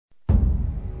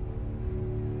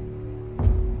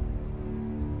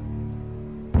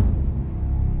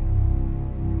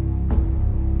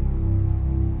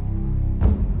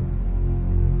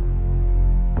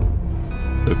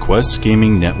Quest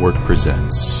Gaming Network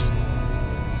presents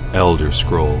Elder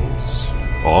Scrolls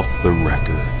Off the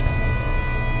Record.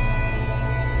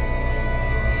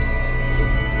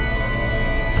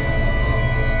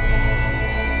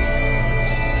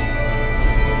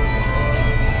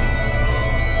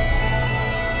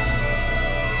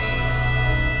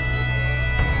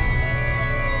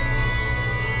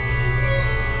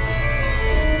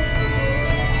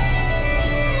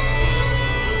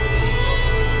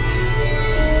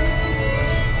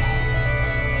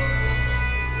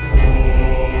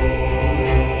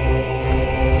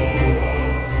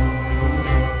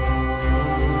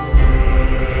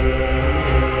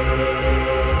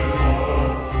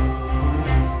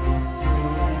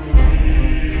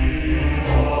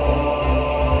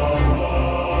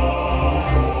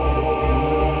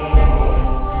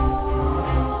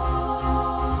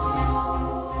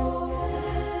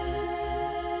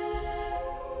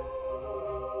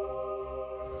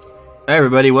 Hi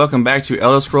everybody, welcome back to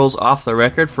Elder Scrolls Off the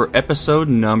Record for episode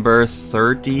number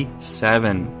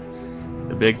 37.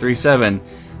 The big 37.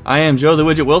 I am Joe the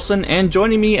Widget Wilson, and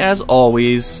joining me as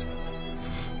always,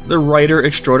 the writer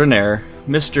extraordinaire,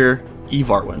 Mr.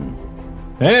 Evarwin.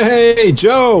 Hey,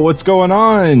 Joe, what's going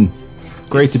on?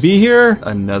 Great to be here.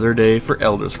 Another day for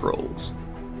Elder Scrolls.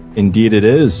 Indeed it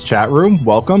is. Chat room,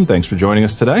 welcome. Thanks for joining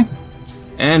us today.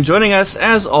 And joining us,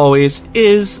 as always,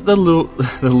 is the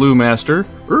Lou Master,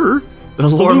 the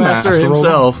Lore Master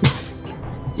himself,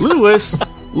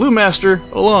 Lou Master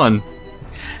Alon.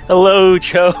 Hello,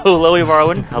 Joe. Hello,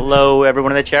 Evarwin. Hello,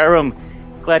 everyone in the chat room.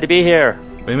 Glad to be here.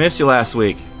 We missed you last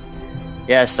week.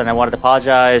 Yes, and I wanted to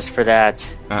apologize for that.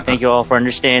 Thank you all for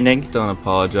understanding. Don't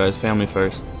apologize. Family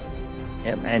first.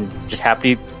 Yep, and just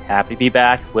happy to be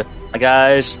back with my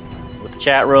guys, with the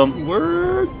chat room.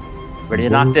 Word. Ready to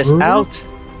knock this out.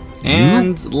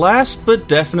 And last but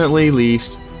definitely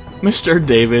least, Mr.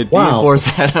 David Wow. Force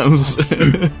Adams.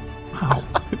 Wow.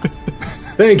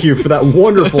 Thank you for that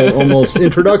wonderful almost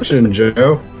introduction,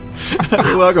 Joe.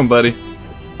 You're welcome, buddy.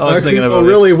 I was thinking feel about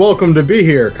really welcome to be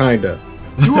here, kinda.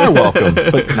 You are welcome,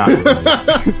 but not really.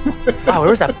 Wow, where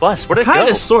was that bus? Where'd it Kind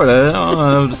go? of, sort of.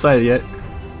 I haven't decided yet.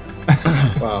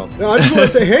 Wow. No, I just want to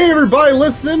say, hey everybody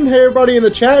listening, hey everybody in the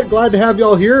chat, glad to have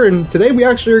y'all here, and today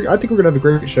I think we're gonna have a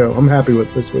great show. I'm happy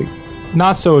with this week.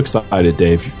 Not so excited,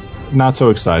 Dave. Not so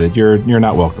excited. You're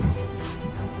not welcome.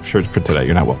 For today,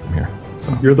 you're not welcome here.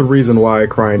 So You're the reason why I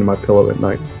cry into my pillow at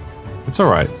night. it's all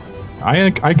right.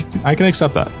 I can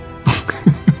accept that.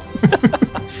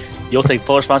 You'll take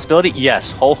full responsibility?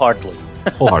 Yes, wholeheartedly.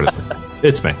 Wholeheartedly.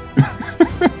 It's me.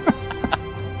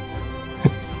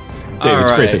 Dave,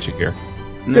 it's great that you're here.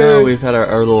 No, we've had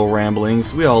our little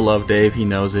ramblings. We all love Dave. He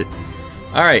knows it.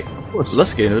 All right,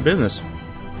 let's get into the business.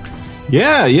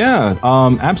 Yeah,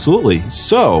 absolutely.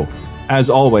 So, as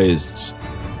always,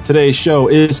 today's show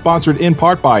is sponsored in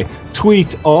part by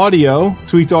Tweaked Audio,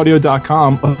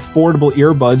 tweakedaudio.com, affordable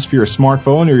earbuds for your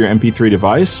smartphone or your MP3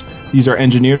 device. These are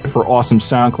engineered for awesome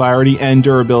sound clarity and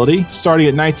durability. Starting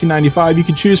at $19.95, you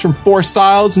can choose from 4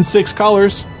 styles and 6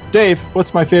 colors. Dave,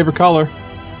 what's my favorite color?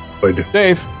 Wood.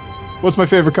 Dave, what's my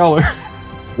favorite color?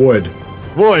 Wood.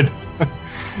 Wood.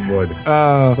 Wood.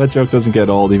 That joke doesn't get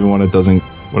old even when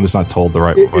it's not told the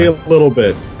right way. A little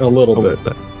bit.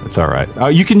 That's all right.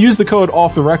 You can use the code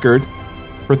Off the Record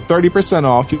for 30%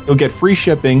 off. You'll get free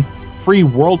shipping, free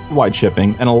worldwide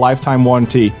shipping, and a lifetime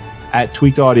warranty at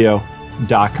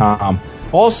tweakedaudio.com.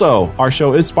 Also, our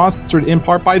show is sponsored in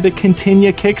part by the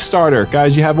Continua Kickstarter.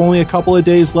 Guys, you have only a couple of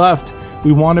days left.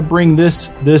 We want to bring this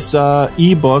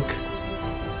ebook,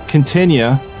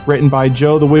 Continua, written by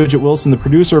Joe the Widget Wilson, the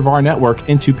producer of our network,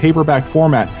 into paperback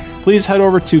format. Please head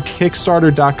over to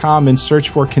Kickstarter.com and search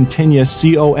for Continua,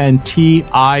 Continia,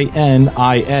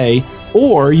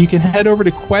 or you can head over to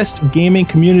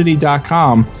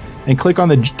QuestGamingCommunity.com and click on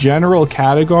the general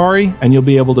category, and you'll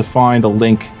be able to find a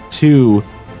link to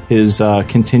his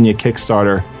Continua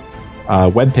Kickstarter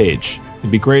webpage. It'd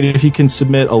be great if you can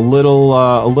submit a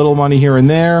little money here and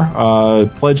there,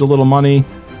 pledge a little money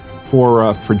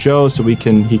for Joe, so he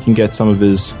can get some of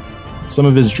his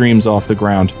dreams off the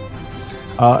ground.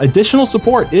 Additional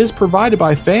support is provided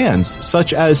by fans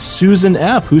such as Susan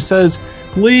F., who says,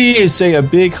 please say a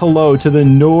big hello to the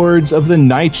Nords of the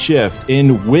Night Shift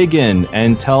in Wigan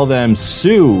and tell them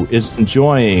Sue is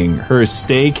enjoying her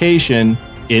staycation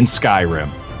in Skyrim.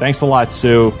 Thanks a lot,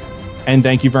 Sue. And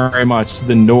thank you very much to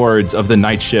the Nords of the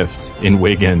Night Shift in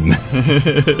Wigan.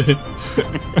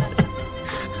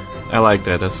 I like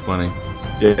that. That's funny.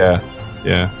 Yeah.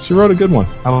 She wrote a good one.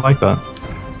 I like that.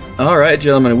 All right,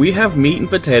 gentlemen, we have meat and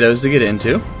potatoes to get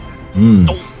into.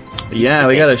 Yeah,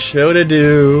 we got a show to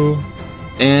do.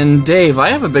 And Dave, I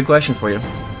have a big question for you.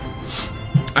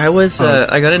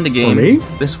 I got into game me?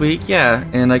 this week, yeah,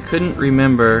 and I couldn't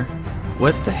remember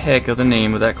what the heck of the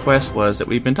name of that quest was that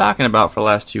we've been talking about for the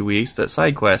last 2 weeks, that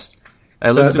side quest.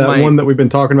 I looked That one that we've been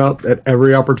talking about at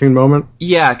every opportune moment?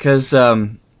 Yeah, because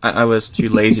I was too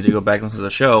lazy to go back and listen to the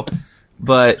show,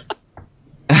 but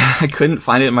I couldn't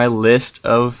find it in my list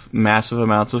of massive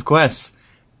amounts of quests.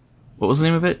 What was the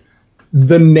name of it?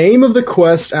 The name of the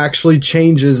quest actually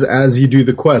changes as you do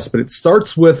the quest, but it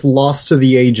starts with Lost to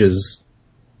the Ages.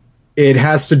 It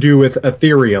has to do with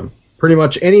Ethereum. Pretty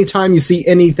much anytime you see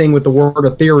anything with the word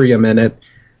Ethereum in it,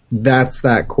 that's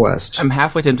that quest. I'm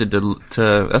halfway tempted to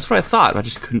that's what I thought, but I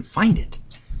just couldn't find it.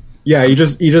 Yeah, you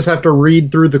just have to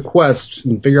read through the quest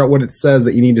and figure out what it says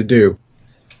that you need to do.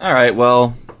 All right,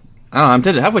 well, I don't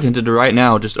know, I'm halfway tempted to right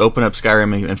now just open up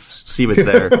Skyrim and see what's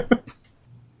there.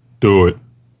 Do it.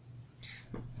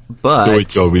 But Do it,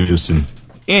 Joe Wilson.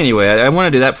 Anyway, I want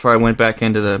to do that before I went back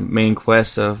into the main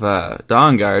quest of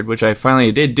Dawnguard, which I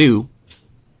finally did do.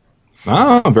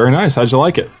 Oh, very nice. How'd you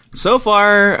like it? So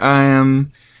far,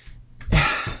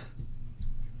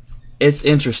 it's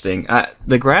interesting.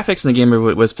 The graphics in the game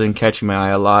are what's been catching my eye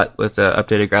a lot with the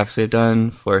updated graphics they've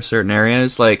done for certain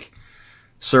areas. Like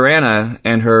Serana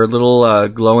and her little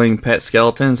glowing pet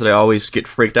skeletons that I always get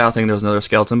freaked out thinking there's another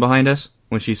skeleton behind us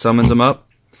when she summons them up.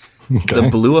 Okay. The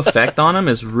blue effect on them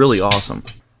is really awesome.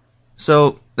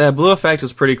 So that blue effect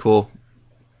is pretty cool.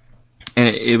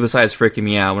 And it besides freaking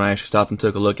me out when I actually stopped and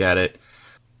took a look at it.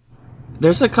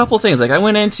 There's a couple things. Like I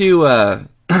went into the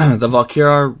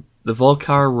Volcar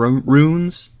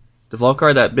runes. The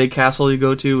Volcar, that big castle you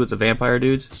go to with the vampire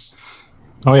dudes.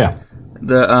 Oh, yeah.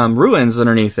 The ruins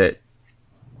underneath it.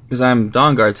 Because I'm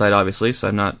Dawnguard side, obviously, so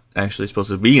I'm not actually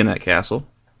supposed to be in that castle.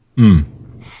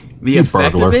 The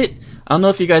effect burglar. of it, I don't know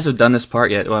if you guys have done this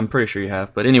part yet. Well, I'm pretty sure you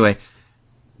have. But anyway,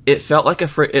 it felt like it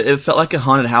felt like a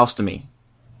haunted house to me.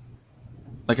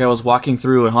 Like I was walking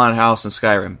through a haunted house in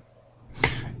Skyrim.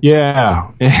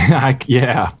 Yeah.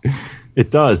 Yeah.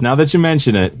 It does. Now that you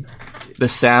mention it. The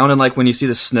sound and like when you see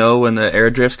the snow and the air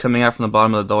drifts coming out from the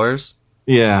bottom of the doors.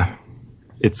 Yeah.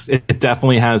 It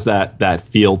definitely has that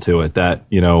feel to it that,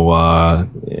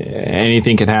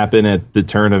 anything can happen at the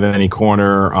turn of any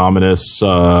corner, ominous,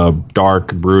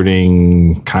 dark,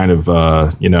 brooding, kind of,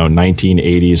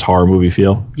 1980s horror movie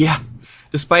feel. Yeah.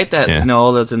 Despite that,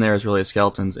 all that's in there is really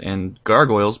skeletons and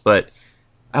gargoyles, but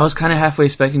I was kind of halfway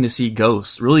expecting to see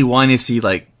ghosts, really wanting to see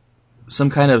like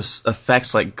some kind of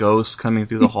effects like ghosts coming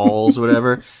through the halls or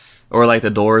whatever, or like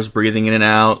the doors breathing in and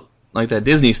out. Like that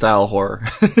Disney style horror.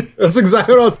 That's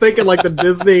exactly what I was thinking, like the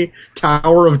Disney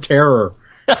Tower of Terror.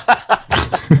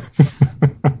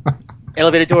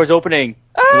 Elevator doors opening.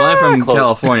 Well, I'm from Closed.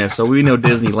 California, so we know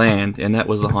Disneyland, and that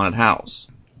was a haunted house.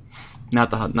 Not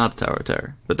the Tower of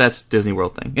Terror, but that's Disney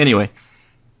World thing. Anyway,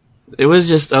 it was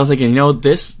just, I was thinking,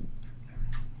 this,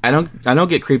 I don't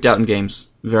get creeped out in games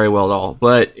very well at all,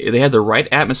 but they had the right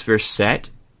atmosphere set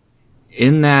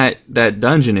in that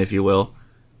dungeon, if you will,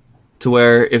 to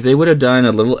where if they would have done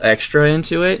a little extra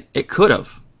into it, it could have.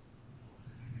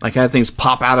 Like had things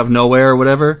pop out of nowhere or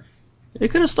whatever, it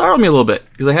could have startled me a little bit.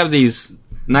 Because I have these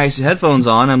nice headphones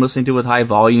on, I'm listening to it with high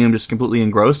volume, just completely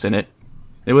engrossed in it.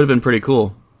 It would have been pretty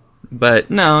cool. But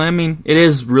no, I mean, it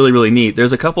is really, really neat.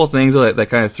 There's a couple of things that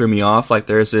kind of threw me off. Like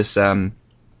there's this dining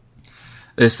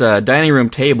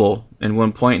room table in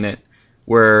one point in it,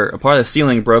 where a part of the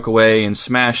ceiling broke away and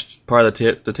smashed part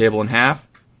of the table in half.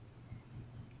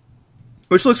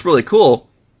 Which looks really cool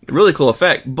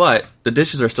effect, but the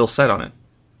dishes are still set on it.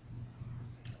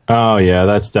 Oh, yeah,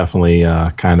 that's definitely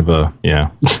kind of a,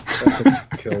 yeah. That's a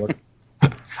killer. I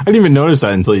didn't even notice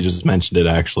that until you just mentioned it,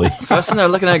 actually. So I was sitting there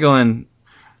looking at it going,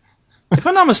 if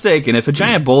I'm not mistaken, if a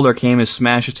giant boulder came and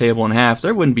smashed a table in half,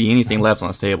 there wouldn't be anything left on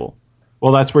this table.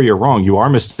 Well, that's where you're wrong. You are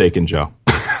mistaken, Joe.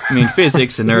 I mean,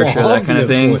 physics, inertia, Well, that kind of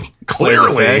thing. obviously.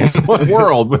 Clearly. What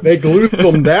world? They glued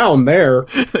them down there.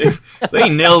 They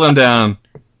nailed them down.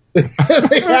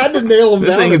 They had to nail them This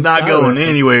down. thing's in not Skyrim. going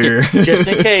anywhere. Just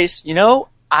in case,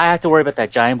 I have to worry about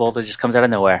that giant boulder that just comes out of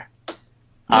nowhere.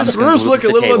 I'm This just gonna roof's glue it to looking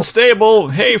a the little table. unstable.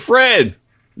 Hey, Fred,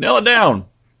 nail it down.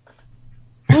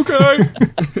 Okay.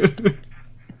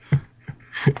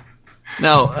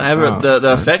 Now,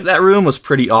 the effect of that room was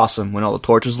pretty awesome when all the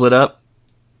torches lit up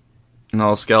and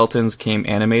all the skeletons came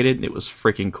animated. It was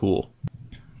freaking cool.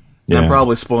 Yeah. I'm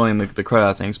probably spoiling the crud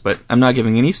out of things, but I'm not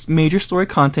giving any major story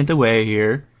content away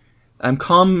here. I'm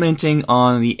commenting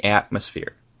on the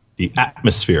atmosphere. The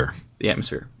atmosphere. The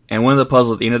atmosphere. And one of the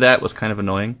puzzles at the end of that was kind of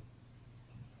annoying.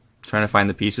 Trying to find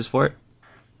the pieces for it.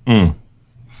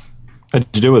 How'd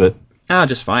you do with it? Ah,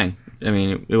 just fine. I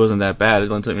mean, it wasn't that bad.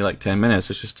 It only took me like 10 minutes.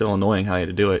 It's just still annoying how you had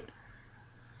to do it.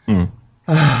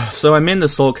 So I'm in the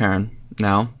Soul Cairn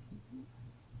now,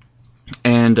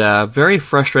 and a very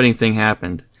frustrating thing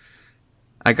happened.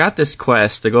 I got this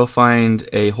quest to go find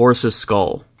a horse's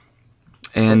skull,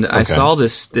 and I saw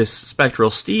this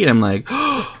spectral steed. I'm like,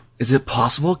 oh, is it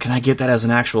possible? Can I get that as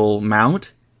an actual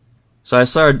mount? So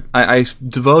I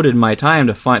devoted my time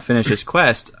to finish this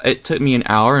quest. It took me an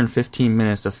hour and 15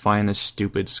 minutes to find this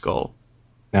stupid skull.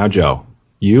 Now, Joe,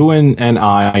 you and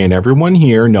I and everyone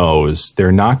here knows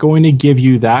they're not going to give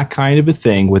you that kind of a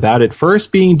thing without it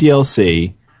first being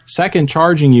DLC, second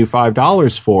charging you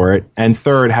 $5 for it, and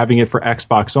third having it for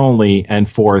Xbox only, and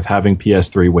fourth having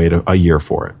PS3 wait a year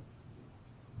for it.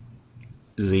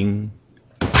 Zing.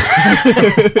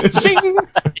 Zing!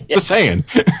 Just saying.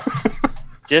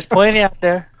 Just pointing out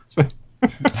there.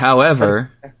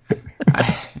 However,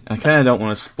 I kind of don't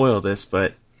want to spoil this,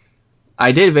 but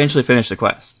I did eventually finish the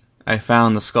quest. I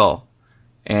found the skull,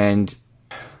 and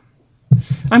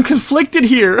I'm conflicted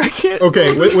here. I can't.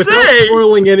 Okay, without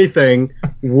spoiling anything,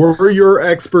 were your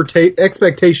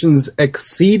expectations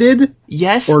exceeded?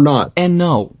 Yes, or not? And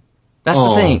no. That's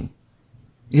the thing.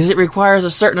 Because it requires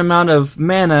a certain amount of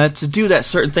mana to do that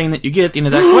certain thing that you get at the end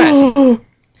of that quest.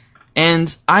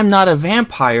 And I'm not a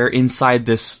vampire inside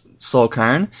this Soul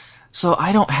Cairn, so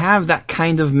I don't have that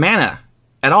kind of mana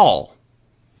at all.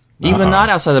 Even not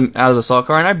out of the Soul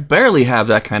Cairn, I barely have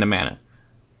that kind of mana.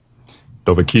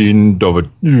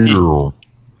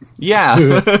 Yeah.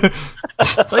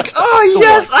 Like, oh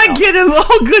yes, I get it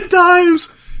all good times.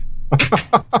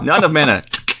 None of mana.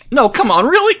 No, come on,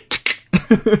 really?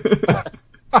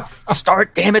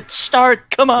 Start, damn it, start,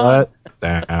 come on.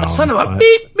 Son of a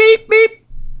beep, beep, beep.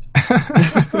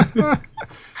 I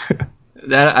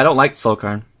don't like Soul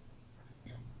Cairn.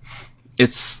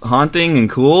 It's haunting and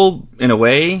cool in a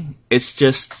way. It's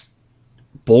just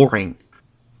boring.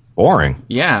 Boring?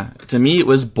 Yeah. To me, it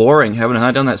was boring having to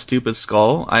hunt down that stupid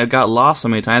skull. I got lost so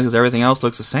many times because everything else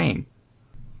looks the same.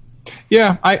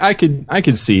 Yeah, I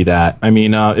could see that. I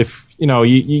mean, if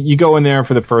you go in there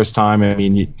for the first time, I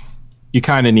mean, you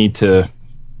kind of need to,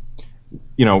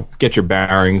 get your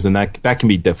bearings, and that can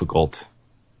be difficult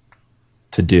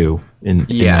to do in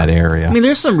that area. I mean,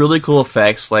 there's some really cool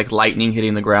effects, like lightning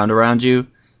hitting the ground around you,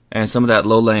 and some of that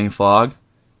low-laying fog.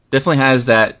 Definitely has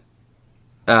that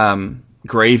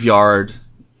graveyard,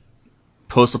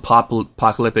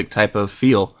 post-apocalyptic type of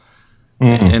feel.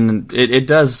 Mm-hmm. And it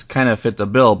does kind of fit the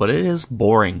bill, but it is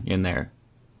boring in there.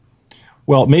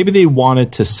 Well, maybe they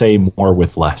wanted to say more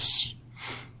with less.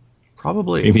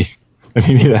 Probably.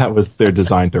 Maybe that was their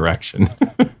design direction.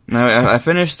 Now, I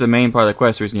finished the main part of the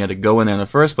quest. The reason you had to go in there in the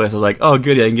first place, I was like, oh,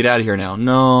 good, I can get out of here now.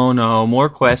 No, more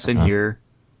quests in here.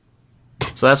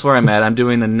 So that's where I'm at. I'm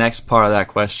doing the next part of that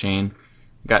quest chain.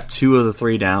 Got 2 of the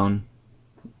 3 down.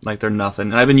 Like they're nothing.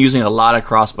 And I've been using a lot of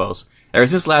crossbows. Ever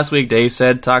since last week, Dave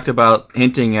talked about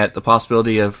hinting at the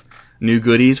possibility of new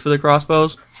goodies for the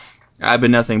crossbows. I've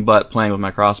been nothing but playing with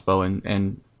my crossbow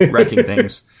and wrecking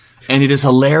things. And it is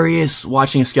hilarious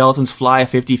watching skeletons fly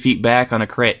 50 feet back on a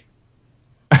crit.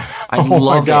 I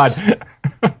love it.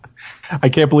 I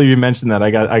can't believe you mentioned that.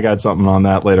 I got something on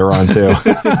that later on too.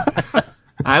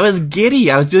 I was giddy.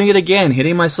 I was doing it again,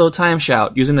 hitting my slow time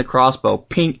shout using the crossbow.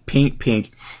 Pink, pink,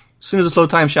 pink. As soon as the slow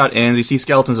time shout ends, you see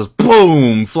skeletons just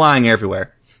boom flying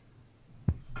everywhere.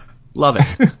 Love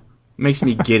it. Makes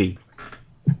me giddy.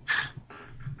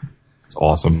 It's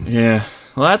awesome. Yeah.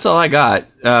 Well, that's all I got.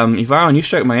 Yvaron, you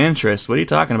struck my interest. What are you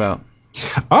talking about?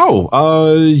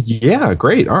 Yeah,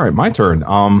 great. All right, my turn.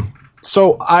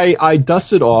 So I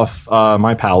dusted off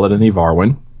my paladin,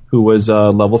 Ivarwin, who was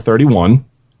level 31,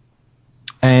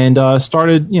 and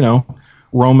started,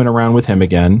 roaming around with him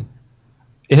again.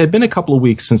 It had been a couple of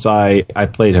weeks since I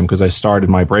played him because I started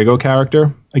my Brago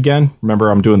character again. Remember,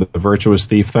 I'm doing the virtuous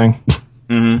thief thing.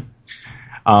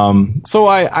 Mm-hmm. So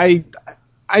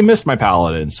I missed my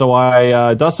paladin, so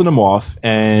I dusted him off,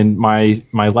 and my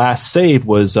last save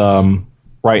was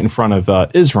right in front of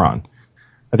Isran.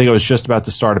 I think I was just about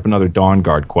to start up another Dawn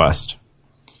Guard quest.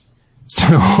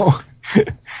 So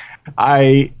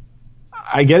I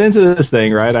get into this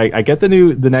thing, right? I get the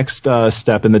next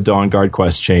step in the Dawn Guard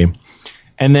quest chain,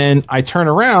 and then I turn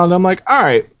around. I'm like, all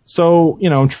right. So,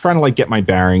 I'm trying to get my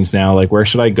bearings now, where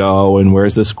should I go and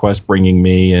where's this quest bringing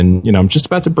me? And, I'm just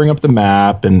about to bring up the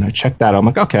map and I check that out. I'm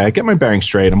like, okay, I get my bearings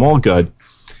straight. I'm all good.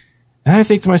 And I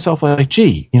think to myself,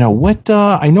 gee, what,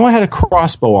 I know I had a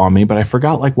crossbow on me, but I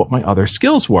forgot what my other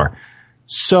skills were.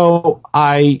 So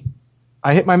I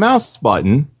hit my mouse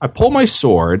button. I pull my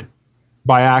sword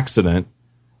by accident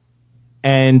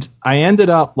and I ended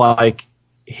up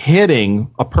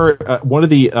hitting one of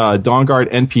the Dawn Guard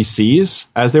NPCs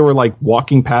as they were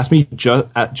walking past me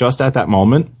just at that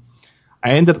moment.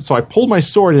 I pulled my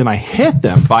sword and I hit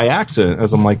them by accident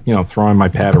as I'm like, throwing my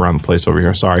pad around the place over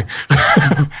here. Sorry.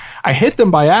 I hit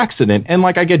them by accident and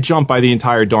I get jumped by the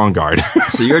entire Dawn Guard.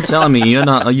 So you're telling me you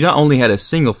not only had a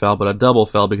single fail, but a double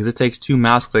fail because it takes 2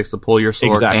 mouse clicks to pull your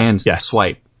sword and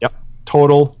swipe. Yep.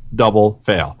 Total double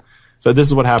fail. So this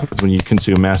is what happens when you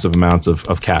consume massive amounts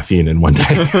of caffeine in one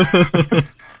day.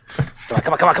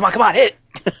 Come on, hit!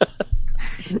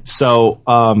 So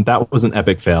that was an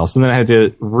epic fail. So then I had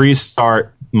to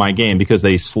restart my game because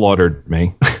they slaughtered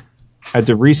me. I had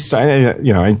to restart.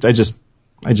 I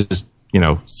just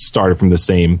started from the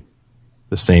same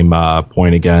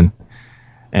point again,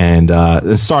 and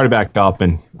it started back up,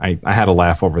 and I had a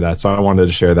laugh over that. So I wanted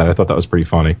to share that. I thought that was pretty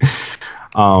funny.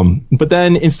 But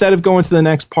then instead of going to the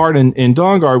next part in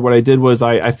Dawn Guard, what I did was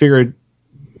I figured,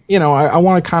 I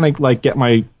want to kind of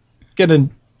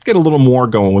get a little more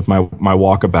going with my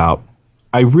walkabout.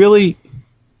 I really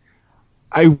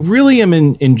am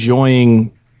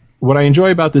enjoying. What I enjoy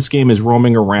about this game is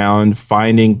roaming around,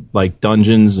 finding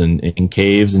dungeons and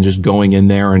caves, and just going in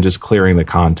there and just clearing the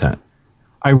content.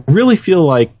 I really feel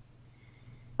like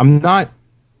I'm not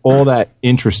all that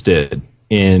interested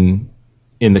in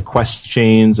the quest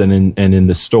chains and in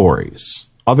the stories,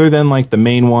 other than the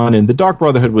main one. And the Dark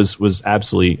Brotherhood was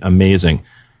absolutely amazing,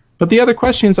 but the other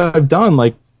quest chains I've done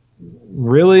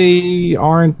really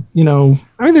aren't,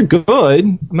 they're good.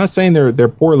 I'm not saying they're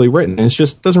poorly written. It's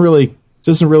just doesn't really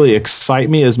excite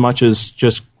me as much as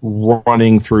just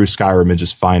running through Skyrim and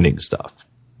just finding stuff.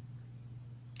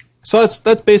 So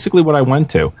that's basically what I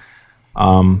went to.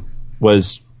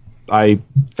 Was I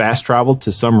fast traveled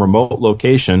to some remote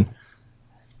location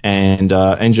and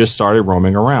just started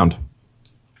roaming around.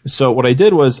 So what I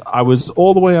did was I was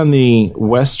all the way on the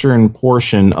western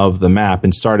portion of the map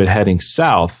and started heading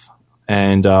south.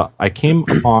 And I came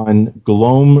upon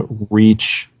Gloam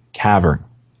Reach Cavern.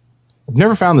 I've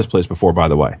never found this place before, by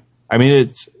the way. I mean,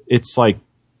 it's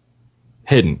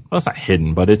hidden. Well, it's not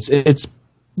hidden, but it's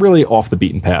really off the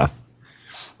beaten path.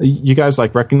 You guys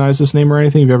recognize this name or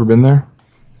anything? Have you ever been there?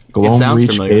 Gloam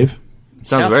Reach familiar. Cave.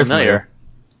 Sounds very familiar.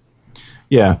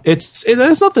 Yeah,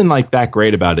 there's nothing that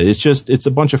great about it. It's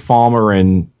a bunch of Falmer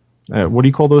and what do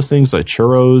you call those things?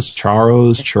 Churros?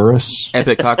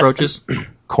 Epic cockroaches?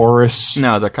 Chorus.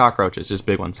 No, they're cockroaches, just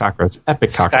big ones. Cockroaches. Epic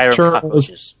Skyrim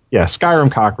cockroaches. Yeah,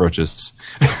 Skyrim cockroaches.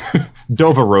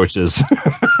 Dova roaches.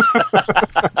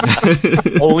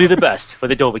 Only the best for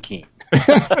the Dovahkiin.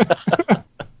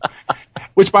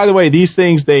 Which, by the way, these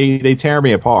things, they tear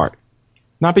me apart.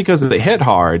 Not because they hit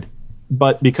hard,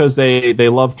 but because they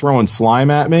love throwing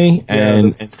slime at me.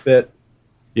 And spit.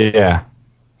 Yeah.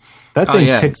 That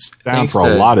thing ticks down for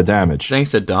a lot of damage.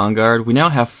 Thanks to Dawn Guard, we now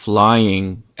have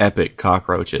flying epic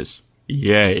cockroaches.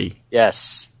 Yay.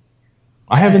 Yes.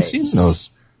 I haven't seen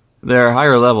those. They're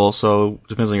higher level, so it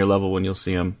depends on your level when you'll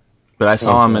see them. But I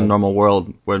saw them in normal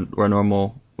world, where the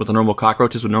normal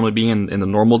cockroaches would normally be in the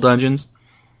normal dungeons.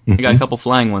 You got a couple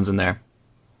flying ones in there.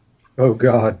 Oh,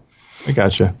 God. I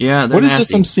gotcha. Yeah, what is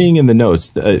this I'm seeing in the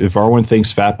notes? If Arwen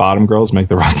thinks fat bottom girls make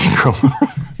the rocking girl.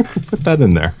 Put that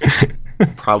in there.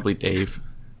 Probably Dave.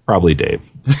 Probably Dave.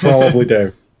 Probably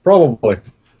Dave.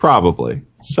 Probably.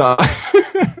 So,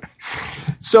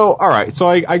 all right. So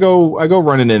I go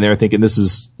running in there thinking this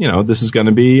is going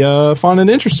to be fun and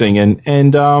interesting. And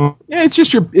it's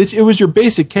just it was your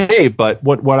basic cave. But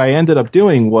what I ended up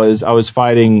doing was I was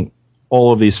fighting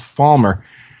all of these Falmer,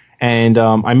 and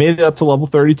I made it up to level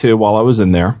 32 while I was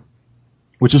in there,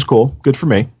 which is cool. Good for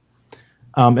me.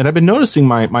 And I've been noticing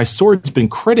my sword's been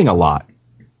critting a lot.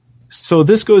 So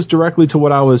this goes directly to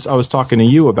what I was talking to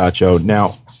you about, Joe.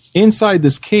 Now, inside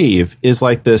this cave is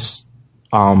this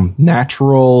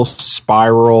natural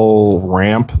spiral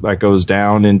ramp that goes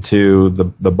down into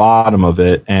the bottom of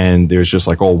it, and there's just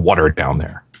all water down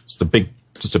there. Just a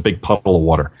big puddle of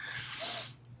water.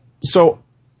 So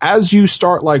as you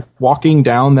start walking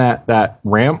down that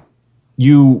ramp,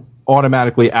 you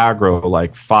automatically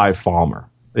aggro 5 Falmer.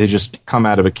 They just come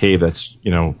out of a cave that's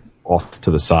off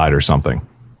to the side or something.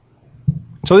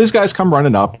 So these guys come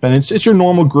running up, and it's your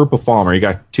normal group of Falmer. You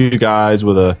got 2 guys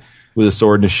with a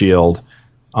sword and a shield,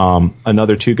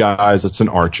 another 2 guys that's an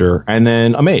archer, and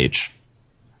then a mage.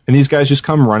 And these guys just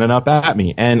come running up at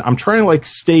me, and I'm trying to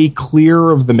stay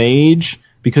clear of the mage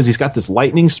because he's got this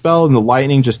lightning spell, and the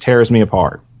lightning just tears me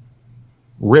apart,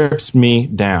 rips me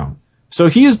down. So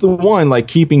he is the one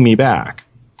keeping me back.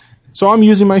 So I'm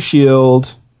using my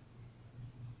shield,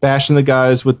 bashing the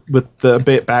guys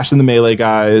bashing the melee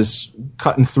guys,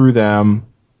 cutting through them,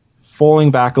 falling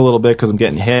back a little bit because I'm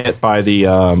getting hit by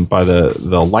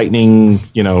the lightning,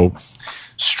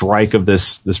 strike of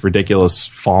this ridiculous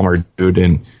Falmer dude,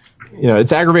 and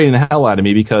it's aggravating the hell out of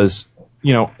me because,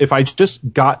 if I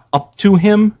just got up to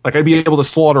him, like I'd be able to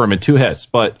slaughter him in 2 hits,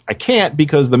 but I can't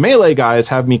because the melee guys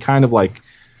have me kind of like,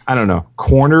 I don't know,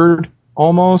 cornered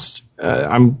almost.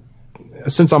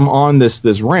 Since I'm on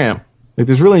this ramp, like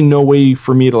there's really no way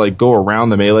for me to like go around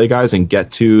the melee guys and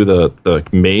get to the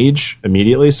mage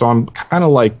immediately. So I'm kind of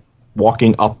like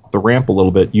walking up the ramp a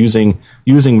little bit using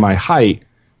my height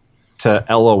to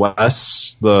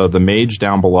LOS the mage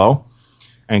down below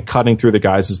and cutting through the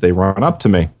guys as they run up to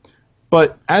me.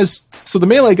 But so the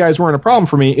melee guys weren't a problem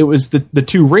for me. It was the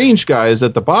 2 range guys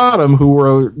at the bottom who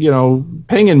were,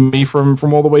 pinging me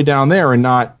from all the way down there and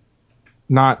not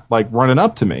like running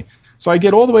up to me. So I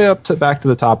get all the way back to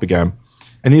the top again.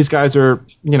 And these guys are,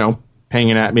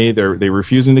 pinging at me. They're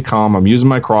refusing to come. I'm using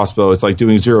my crossbow. It's like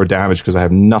doing 0 damage because I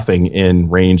have nothing in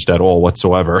ranged at all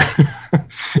whatsoever.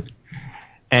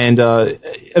 And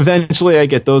eventually I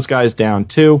get those guys down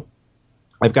too.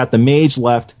 I've got the mage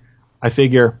left. I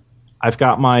figure I've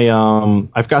got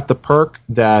I've got the perk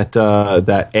that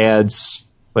adds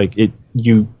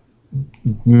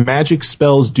magic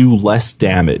spells do less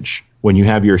damage when you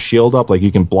have your shield up. Like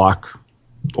you can block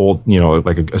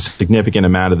a significant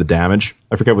amount of the damage.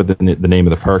 I forget what the name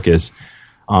of the perk is.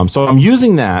 So I'm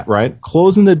using that, right?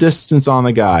 Closing the distance on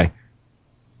the guy.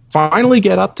 Finally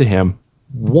get up to him.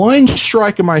 1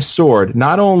 strike of my sword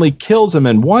not only kills him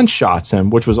and one-shots him,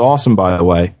 which was awesome, by the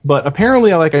way, but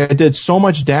apparently I did so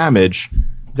much damage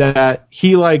that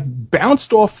he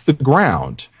bounced off the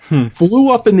ground, flew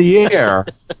up in the air,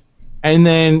 and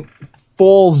then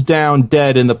falls down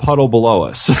dead in the puddle below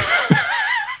us.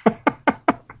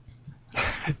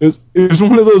 It was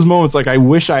one of those moments I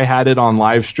wish I had it on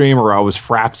live stream or I was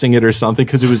frapsing it or something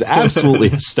because it was absolutely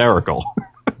hysterical.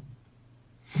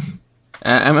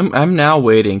 I'm now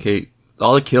waiting. Okay,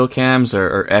 all the kill cams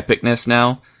are epicness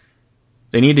now.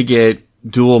 They need to get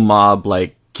dual mob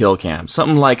kill cams,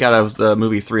 something like out of the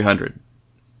movie 300.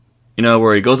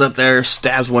 Where he goes up there,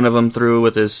 stabs one of them through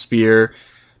with his spear,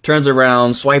 turns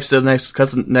around, swipes to the next,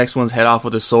 cuts the next one's head off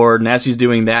with his sword, and as he's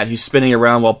doing that, he's spinning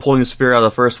around while pulling the spear out of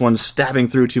the first one, stabbing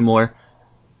through 2 more.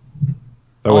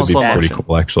 That would be pretty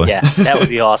cool, actually. Yeah, that would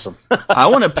be awesome. I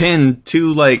want to pin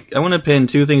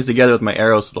 2 things together with my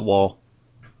arrows to the wall.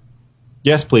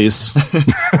 Yes, please.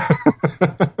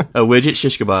 A widget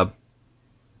shish kebab.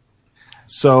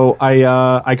 So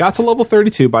I got to level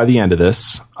 32 by the end of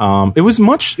this. It was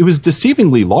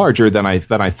deceivingly larger than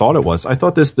I thought it was. I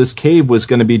thought this cave was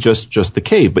going to be just the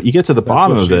cave, but you get to the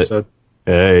bottom of it. Said.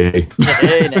 Hey.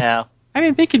 Hey now. I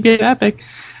didn't think it'd be epic.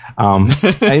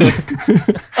 I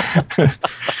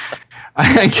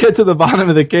get to the bottom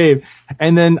of the cave,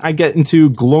 and then I get into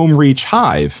Gloam Reach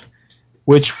Hive,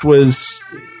 which was,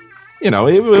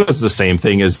 it was the same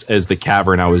thing as the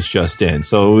cavern I was just in.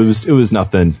 So it was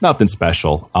nothing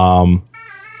special.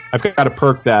 I've got a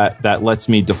perk that lets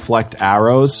me deflect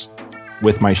arrows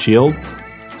with my shield.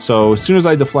 So as soon as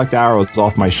I deflect arrows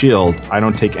off my shield, I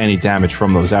don't take any damage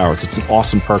from those arrows. It's an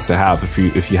awesome perk to have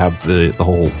if you have the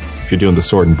whole, if you're doing the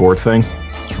sword and board thing.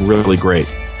 It's really great.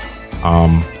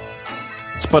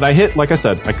 But I hit, like I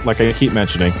said, like I keep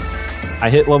mentioning, I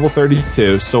hit level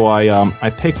 32, so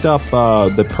I picked up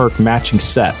the perk Matching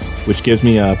Set, which gives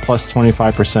me a plus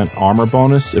 25% armor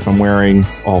bonus if I'm wearing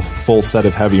a full set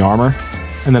of heavy armor.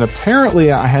 And then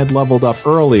apparently I had leveled up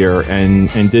earlier and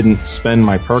didn't spend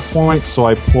my perk point, so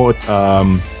I put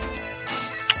my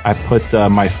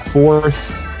 4th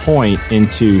point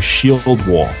into Shield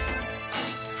Wall.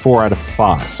 4 out of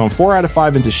 5. So I'm 4 out of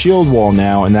 5 into Shield Wall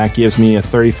now, and that gives me a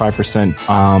 35%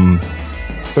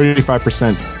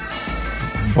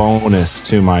 bonus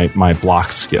to my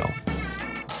block skill.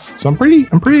 So I'm pretty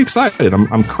excited.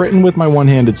 I'm critting with my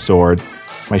one-handed sword.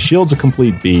 My shield's a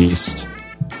complete beast.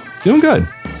 Doing good.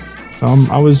 So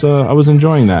I was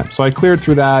enjoying that. So I cleared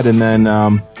through that, and then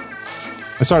I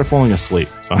started falling asleep.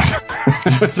 So I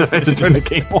had to turn the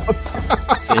game off.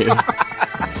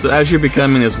 So as you're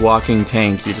becoming this walking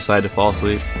tank, you decide to fall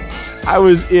asleep. I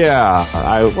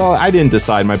didn't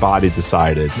decide. My body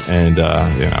decided, and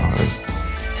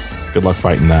good luck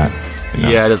fighting that.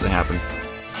 Yeah, it doesn't happen.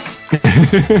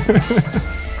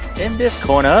 In this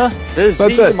corner, the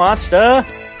Z monster.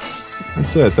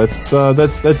 That's it. That's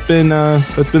been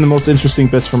the most interesting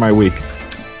bits for my week.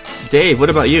 Dave,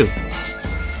 what about you?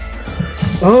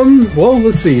 Well,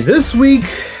 let's see. This week,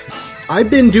 I've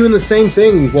been doing the same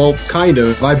thing. Well, kind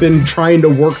of. I've been trying to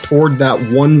work toward that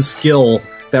one skill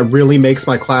that really makes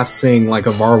my class sing like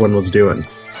a Varwin was doing.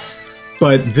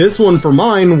 But this one for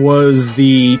mine was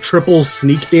the triple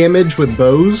sneak damage with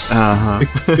bows. Uh-huh.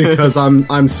 Because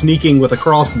I'm sneaking with a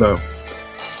crossbow.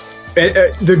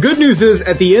 The good news is,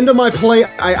 at the end of my play,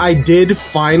 I did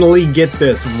finally get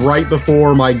this right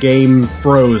before my game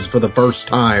froze for the first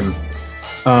time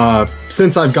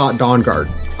since I've got Dawnguard.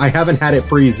 I haven't had it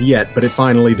freeze yet, but it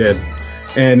finally did.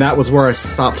 And that was where I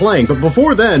stopped playing. But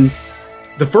before then,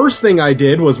 the first thing I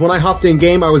did was when I hopped in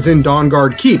game, I was in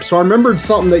Dawnguard Keep. So I remembered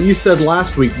something that you said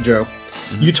last week, Joe.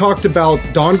 Mm-hmm. You talked about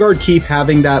Dawnguard Keep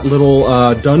having that little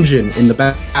dungeon in the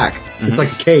back. Mm-hmm. It's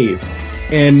like a cave.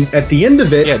 And at the end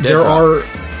of it,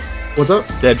 What's up?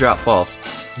 Dead Drop Falls.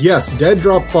 Yes, Dead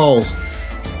Drop Falls.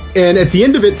 And at the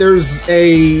end of it, there's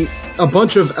a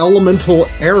bunch of elemental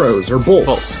arrows or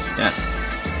bolts. Yeah.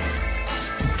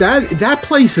 That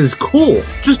place is cool.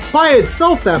 Just by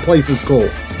itself, that place is cool.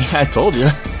 Yeah, I told you.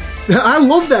 I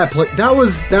love that place. That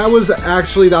was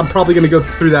actually, I'm probably going to go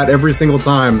through that every single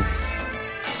time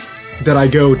that I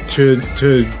go to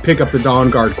pick up the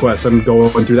Dawnguard quest. I'm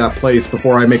going through that place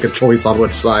before I make a choice on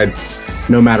which side,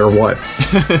 no matter what.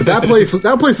 But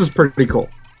that place was pretty cool.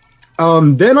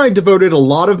 Then I devoted a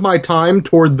lot of my time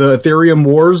toward the Ethereum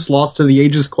Wars Lost to the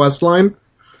Ages questline.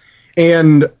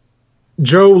 And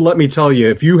Joe, let me tell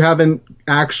you, if you haven't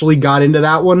actually got into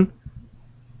that one,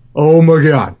 oh my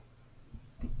god.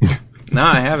 No,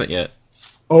 I haven't yet.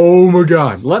 Oh my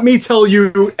god. Let me tell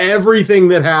you everything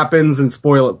that happens and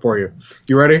spoil it for you.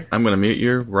 You ready? I'm going to mute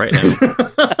you right now.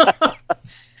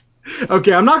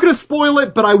 Okay, I'm not going to spoil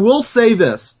it, but I will say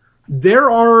this. There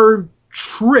are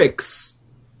tricks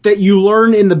that you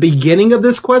learn in the beginning of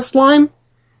this quest line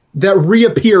that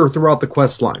reappear throughout the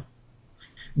quest line.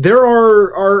 There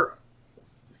are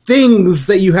things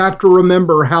that you have to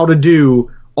remember how to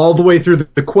do all the way through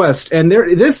the quest, and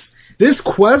this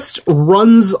quest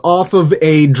runs off of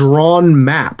a drawn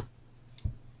map.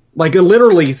 Like,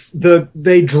 literally,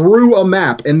 they drew a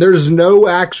map, and there's no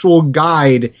actual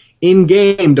guide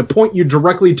in-game to point you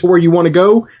directly to where you want to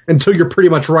go until you're pretty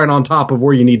much right on top of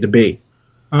where you need to be.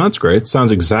 Oh, that's great.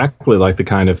 Sounds exactly like the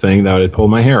kind of thing that I'd pull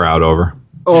my hair out over.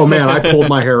 Oh, man, I pulled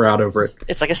my hair out over it.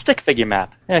 It's like a stick figure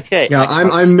map. Okay. Yeah,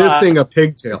 I'm missing a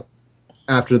pigtail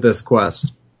after this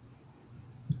quest.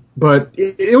 But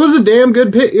it was a damn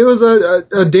good it was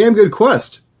a damn good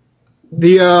quest.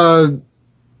 Let's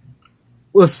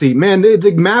see, man,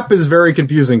 the map is very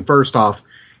confusing, first off.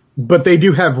 But they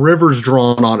do have rivers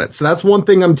drawn on it. So that's one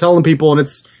thing I'm telling people, and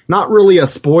it's not really a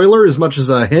spoiler as much as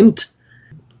a hint.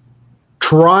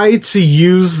 Try to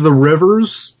use the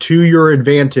rivers to your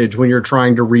advantage when you're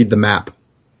trying to read the map.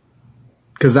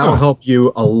 Because that'll help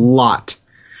you a lot.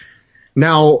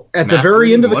 Now, at the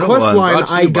very end of the quest line,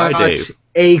 I got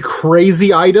a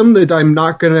crazy item that I'm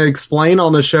not going to explain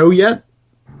on the show yet,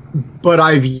 but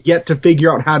I've yet to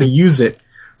figure out how to use it.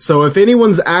 So if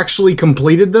anyone's actually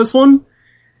completed this one,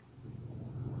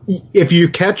 if you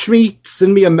catch me,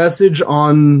 send me a message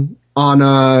on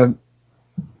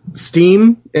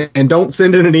Steam, and don't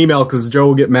send in an email because Joe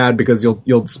will get mad because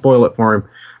you'll spoil it for him.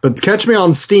 But catch me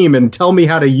on Steam and tell me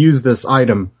how to use this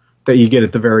item that you get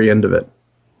at the very end of it.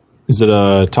 Is it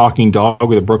a talking dog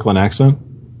with a Brooklyn accent?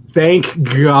 Thank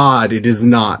God it is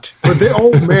not. But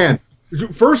oh man,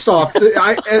 first off,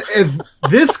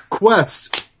 this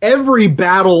quest, every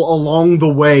battle along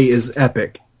the way is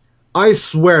epic. I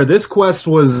swear, this quest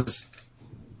was...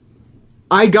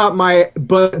 I got my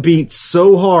butt beat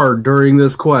so hard during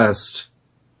this quest,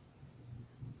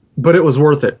 but it was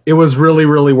worth it. It was really,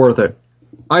 really worth it.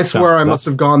 I swear I must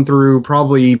have gone through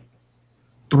probably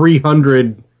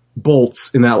 300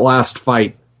 bolts in that last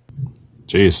fight.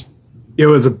 Jeez. It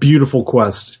was a beautiful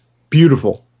quest.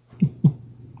 Beautiful.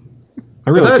 I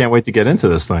really can't wait to get into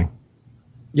this thing.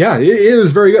 Yeah, it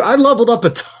was very good. I leveled up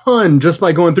a ton just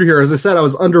by going through here. As I said, I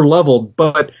was under-leveled,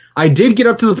 but I did get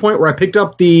up to the point where I picked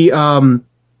up the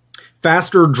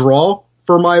faster draw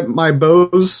for my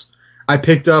bows. I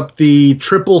picked up the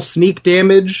triple sneak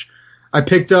damage. I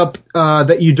picked up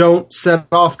that you don't set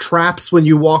off traps when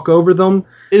you walk over them.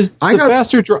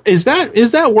 Faster draw, is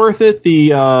that worth it?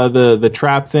 The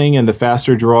trap thing and the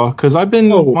faster draw? Because I've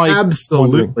been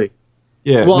absolutely. Wondering.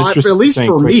 Yeah, well, at least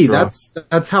for me, that's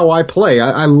how I play.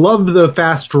 I love the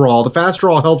fast draw. The fast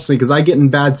draw helps me because I get in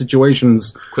bad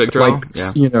situations, quick draw,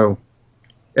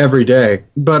 every day.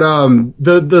 But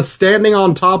the standing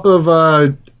on top of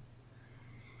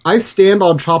I stand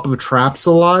on top of traps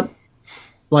a lot.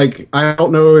 Like, I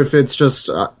don't know if it's just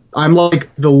I'm like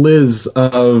the Liz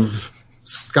of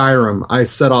Skyrim. I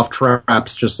set off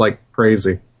traps just like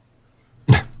crazy.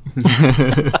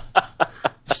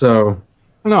 So.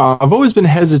 No, I've always been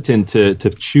hesitant to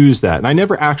choose that, and I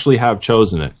never actually have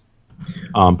chosen it.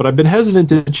 But I've been hesitant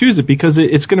to choose it because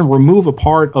it's going to remove a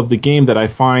part of the game that I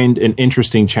find an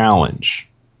interesting challenge.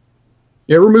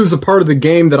 It removes a part of the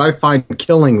game that I find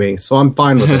killing me, so I'm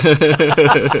fine with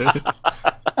it.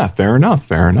 Yeah, fair enough.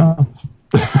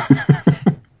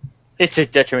 It's a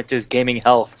detriment to his gaming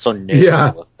health, so no.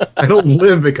 Yeah, I don't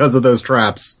live because of those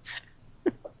traps.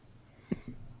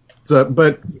 So,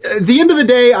 but at the end of the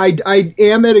day, I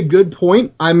am at a good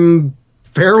point. I'm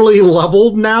fairly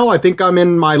leveled now. I think I'm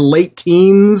in my late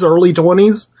teens, early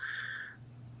 20s.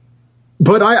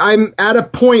 But I'm at a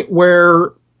point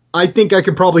where I think I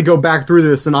could probably go back through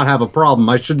this and not have a problem.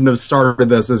 I shouldn't have started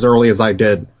this as early as I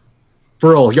did. For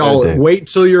real, y'all, wait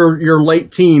till your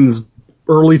late teens,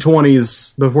 early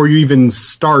 20s before you even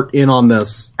start in on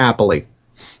this happily.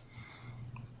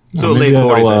 So maybe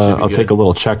late 40s, I'll take a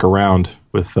little check around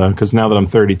with because now that I'm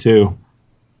 32.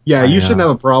 Yeah, you shouldn't have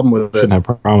a problem with it. Shouldn't have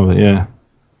a problem with it. Yeah.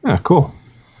 Yeah, cool.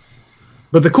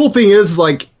 But the cool thing is,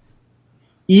 like,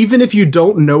 even if you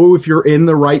don't know if you're in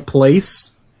the right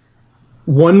place,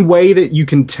 one way that you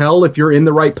can tell if you're in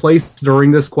the right place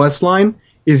during this quest line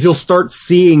is you'll start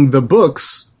seeing the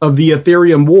books of the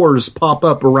Ethereum Wars pop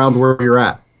up around where you're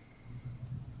at.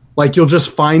 Like, you'll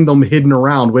just find them hidden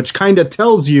around, which kind of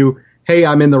tells you, hey,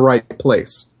 I'm in the right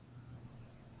place.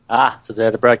 Ah, so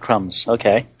they're the breadcrumbs.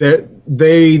 Okay.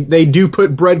 They do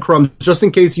put breadcrumbs just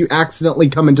in case you accidentally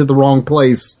come into the wrong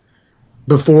place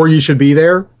before you should be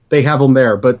there. They have them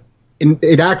there, but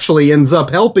it actually ends up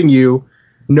helping you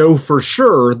know for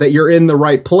sure that you're in the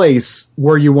right place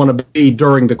where you want to be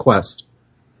during the quest.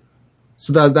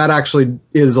 So that actually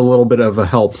is a little bit of a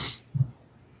help.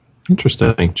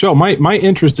 Interesting. Joe, my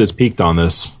interest is peaked on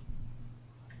this.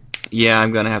 Yeah,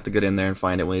 I'm going to have to get in there and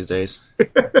find it one of these days.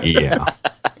 Yeah.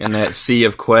 And that sea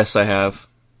of quests I have.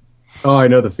 Oh, I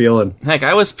know the feeling. Heck,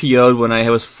 I was PO'd when I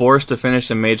was forced to finish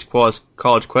the Mage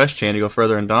College quest chain to go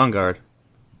further in Dawnguard.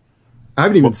 I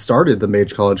haven't even started the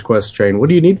Mage College quest chain. What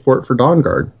do you need for it for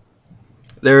Dawnguard?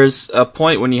 There's a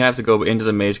point when you have to go into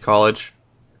the Mage College.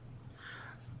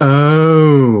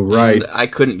 Oh, right. And I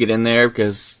couldn't get in there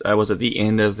because I was at the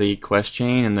end of the quest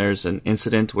chain, and there's an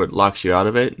incident where it locks you out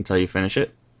of it until you finish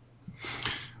it.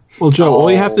 Well, Joe, all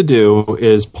you have to do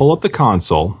is pull up the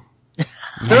console.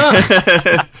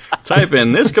 Type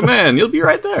in this command, you'll be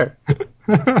right there.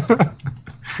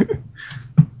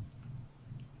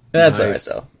 That's alright,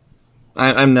 though.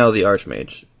 I'm now the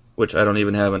Archmage, which I don't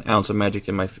even have an ounce of magic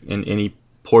in any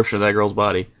portion of that girl's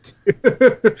body.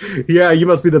 Yeah, you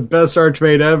must be the best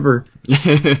Archmage ever.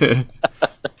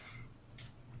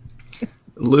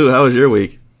 Lou, how was your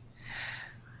week?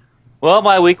 Well,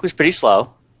 my week was pretty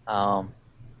slow.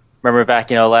 Remember back,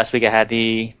 last week I had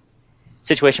the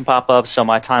situation pop up, so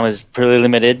my time was pretty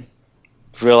limited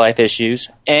for real life issues.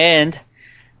 And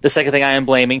the second thing I am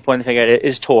blaming, pointing the finger at it,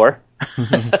 is Tor.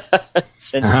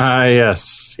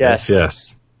 Yes.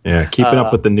 Yeah, keeping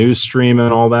up with the news stream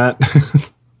and all that.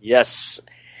 Yes.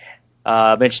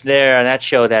 Mentioned there on that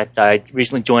show that I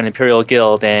recently joined Imperial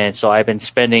Guild, and so I've been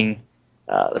spending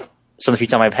some of the free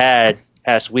time I've had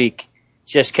past week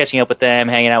just catching up with them,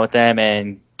 hanging out with them,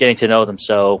 and getting to know them.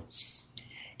 So,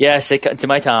 yes, it cut into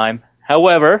my time.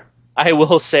 However, I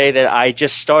will say that I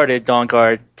just started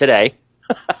Dawnguard today.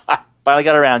 Finally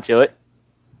got around to it.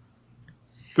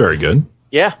 Very good.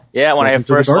 Yeah, when I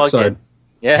first logged in.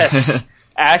 Yes.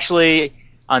 Actually,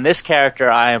 on this character,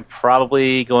 I am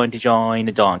probably going to join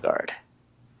the Dawnguard.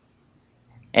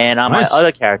 And on my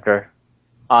other character,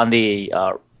 on the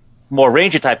more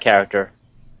ranger type character,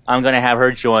 I'm going to have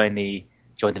her join the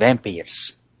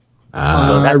vampires.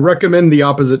 I recommend the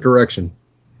opposite direction.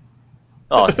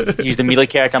 Oh, use the melee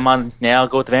character I'm on now,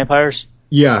 go with the vampires?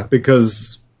 Yeah,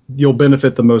 because you'll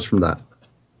benefit the most from that.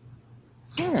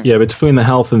 Yeah, between the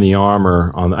health and the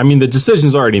armor, the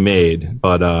decision's already made,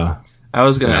 but I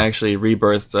was going to actually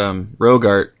rebirth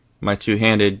Rogart, my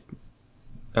two-handed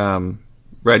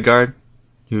red guard,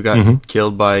 who got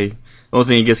killed by... The only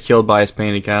thing he gets killed by is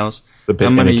painted cows.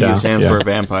 I'm going to use him for a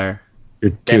vampire.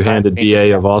 Your two-handed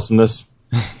BA of awesomeness?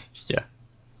 Yeah.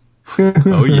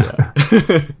 Oh, yeah.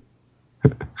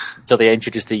 So they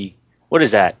introduced what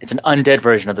is that? It's an undead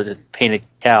version of the painted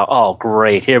cow. Oh,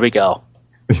 great. Here we go.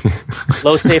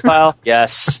 Load save file?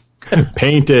 Yes.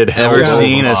 Painted. Ever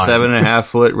seen a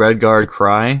 7.5-foot red guard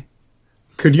cry?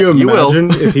 Could you imagine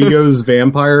if he goes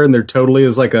vampire and there totally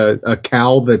is like a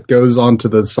cow that goes onto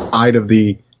the side of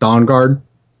the Dawnguard?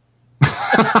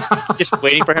 Just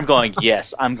waiting for him going,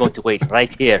 yes, I'm going to wait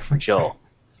right here for Joe.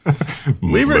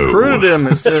 We recruited him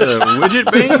instead of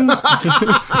Widget Bane.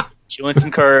 Chewing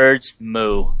some curds,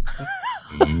 moo.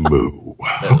 Moo.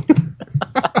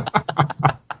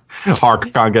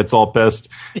 Harkon gets all pissed.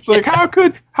 It's like, how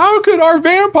could our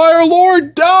vampire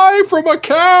lord die from a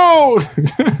cow?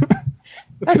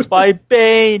 That's my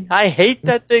bane. I hate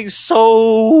that thing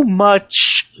so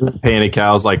much. Painted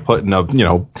Cow's like putting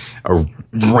a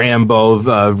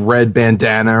Rambo red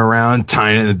bandana around,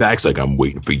 tying it in the back. It's like, I'm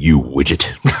waiting for you, widget.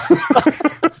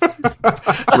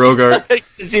 Rogart.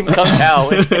 It's even come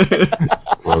out.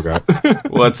 Rogart.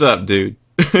 What's up, dude?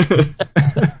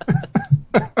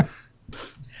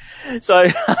 So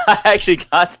I actually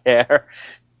got there.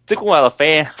 Took a while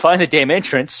to find the damn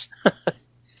entrance.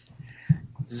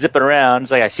 Zipping around.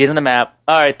 It's like, I see it on the map.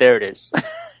 All right, there it is.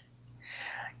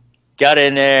 Got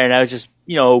in there, and I was just,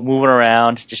 moving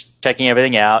around, just checking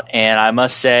everything out. And I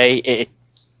must say,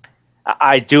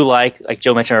 I do like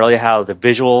Joe mentioned earlier, how the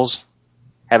visuals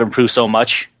have improved so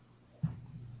much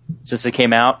since it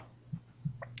came out.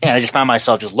 And I just found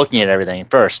myself just looking at everything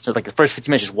first. So, like, the first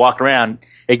 15 minutes, just walk around,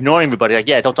 ignoring everybody. Like,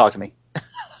 yeah, don't talk to me.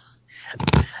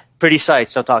 Pretty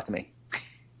sights, don't talk to me.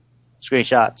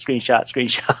 Screenshot.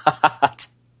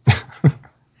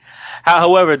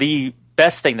 However, the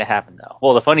best thing that happened, though,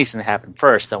 well, the funniest thing that happened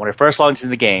first, though, when I first logged into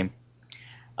the game,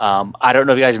 I don't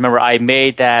know if you guys remember, I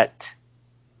made that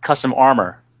custom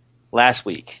armor last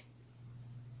week.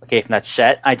 Okay, from that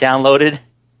set I downloaded.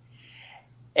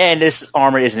 And this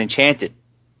armor isn't enchanted.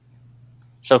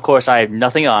 So, of course, I have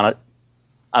nothing on it.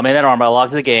 I'm in that armor. I log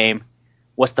to the game.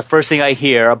 What's the first thing I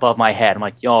hear above my head? I'm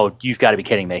like, yo, you've got to be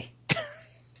kidding me.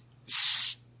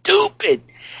 Stupid.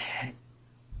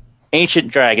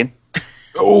 Ancient Dragon.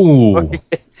 Oh.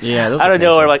 Yeah. I don't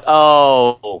know. We're like,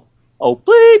 oh,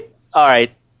 bleep. All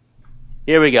right.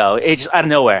 Here we go. It just out of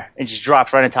nowhere. It just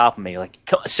drops right on top of me. Like,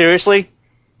 seriously?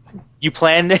 You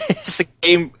planned this? The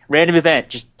game, random event.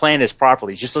 Just plan this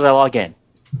properly. Just as I log in.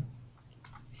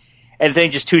 And the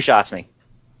thing just two-shots me.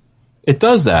 It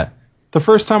does that. The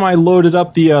first time I loaded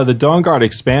up the Dawnguard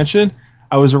expansion,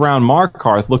 I was around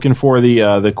Markarth looking for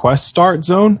the quest start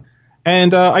zone,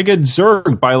 and I get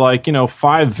zerged by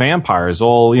 5 vampires,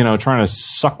 all trying to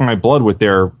suck my blood with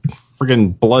their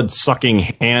friggin' blood-sucking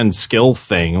hand skill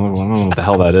thing. I don't know what the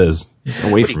hell that is. Get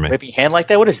away from me. Whipping your hand like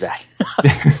that? What is that?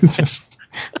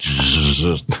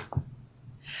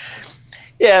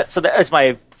 Yeah, so that's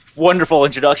my wonderful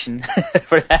introduction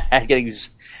for that.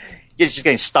 Just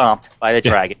getting stomped by the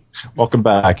dragon. Welcome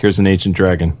back. Here's an ancient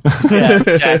dragon. Yeah,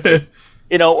 exactly.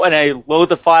 When I load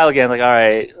the file again, like, all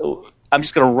right, I'm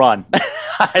just gonna run.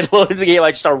 I loaded the game.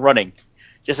 I just start running,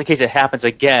 just in case it happens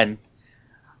again.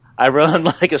 I run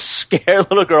like a scared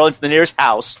little girl into the nearest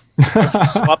house.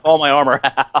 Swap all my armor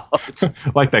out.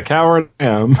 Like the coward I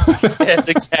am. Yes,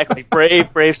 exactly.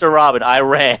 Brave Sir Robin. I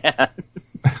ran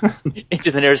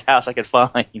into the nearest house I could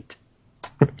find.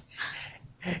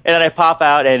 And then I pop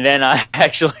out, and then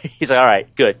he's like, all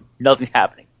right, good. Nothing's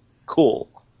happening. Cool.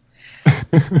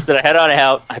 So I head on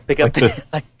out. I pick up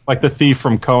like the thief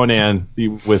from Conan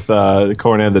with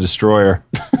Conan the Destroyer.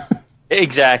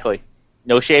 Exactly.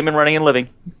 No shame in running and living.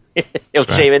 No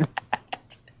shame in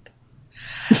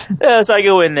that. So I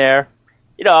go in there.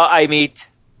 I meet,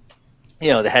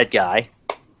 the head guy.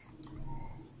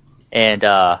 And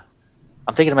I'm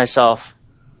thinking to myself,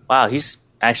 wow, he's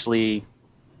actually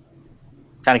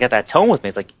kind of got that tone with me.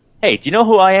 It's like, hey, do you know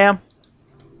who I am?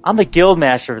 I'm the guild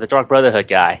master of the Dark Brotherhood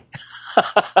guy.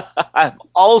 I'm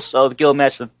also the guild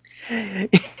master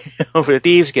for the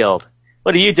Thieves Guild.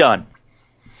 What have you done?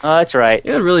 Oh, that's right.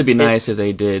 It would really be nice if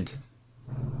they did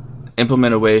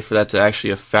implement a way for that to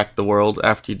actually affect the world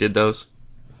after you did those.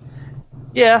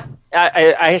 Yeah,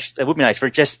 it would be nice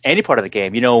for just any part of the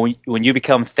game. When you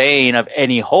become Thane of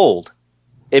any hold,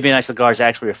 it'd be nice for the guards to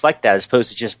actually reflect that, as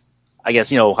opposed to just, I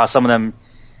guess, how some of them,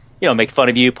 make fun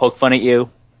of you, poke fun at you,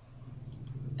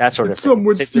 that sort of thing.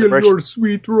 Someone steal your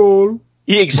sweet roll.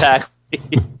 Exactly.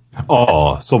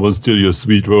 Oh, someone steal your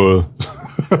sweet roll.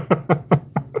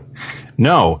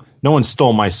 No one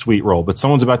stole my sweet roll, but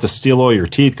someone's about to steal all your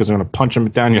teeth because I'm going to punch them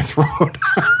down your throat.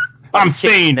 I'm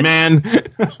Thane, man.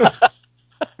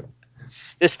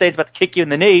 This Thane's about to kick you in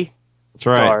the knee. That's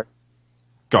right.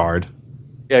 Guard.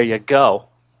 There you go.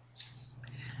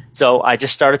 So I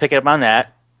just started picking up on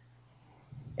that.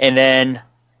 And then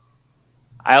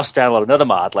I also downloaded another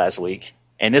mod last week.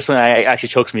 And this one actually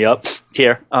chokes me up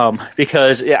here.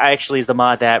 Because it actually is the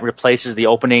mod that replaces the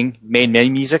opening main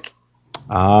menu music.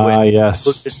 Yes.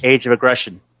 This Age of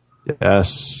Aggression.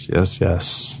 Yes.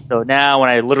 So now when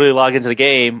I literally log into the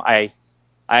game, I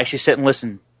actually sit and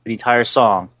listen to the entire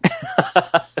song.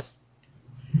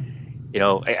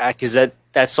 Because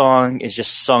that song is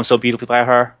just sung so beautifully by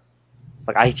her.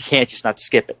 Like, I can't just not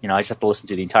skip it. I just have to listen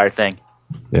to the entire thing.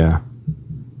 Yeah.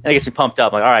 And it gets me pumped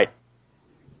up. Like, all right,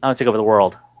 I'm going to take over the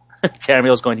world.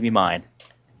 Tamriel is going to be mine.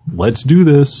 Let's do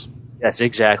this. Yes,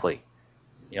 exactly.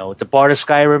 It's a Bard of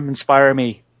Skyrim, inspire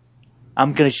me.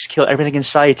 I'm gonna just kill everything in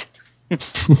sight.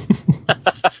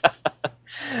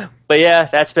 But yeah,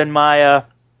 that's been my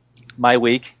my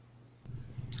week.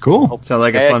 Cool. Sounds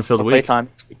like a fun-filled week. Playtime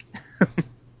next week.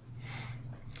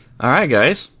 All right,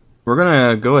 guys. We're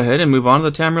going to go ahead and move on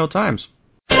to the Tamriel Times.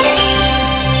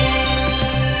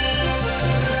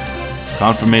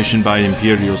 Confirmation by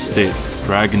Imperial State.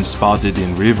 Dragon spotted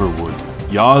in Riverwood.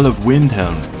 Jarl of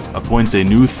Windhelm appoints a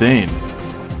new Thane.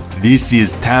 This is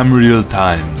Tamriel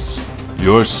Times,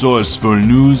 your source for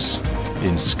news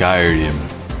in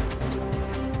Skyrim.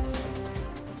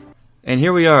 And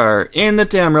here we are in the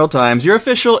Tamriel Times, your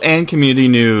official and community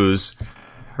news.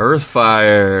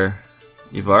 Hearthfire.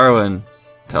 Yvarwin,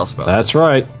 tell us about it. That's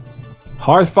right.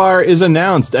 Hearthfire is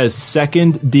announced as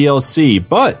second DLC,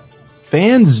 but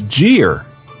fans jeer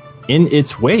in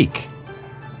its wake.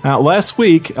 Now, last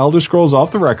week, Elder Scrolls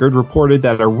Off the Record reported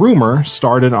that a rumor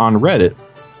started on Reddit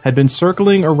had been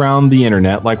circling around the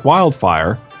internet like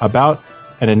wildfire about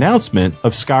an announcement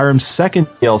of Skyrim's second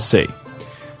DLC.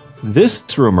 This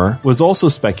rumor was also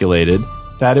speculated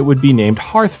that it would be named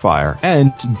Hearthfire,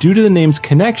 and due to the name's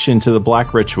connection to the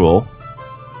Black Ritual,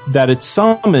 that it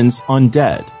summons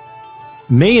undead,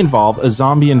 may involve a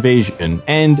zombie invasion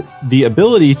and the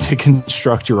ability to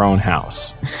construct your own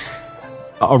house.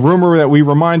 A rumor that we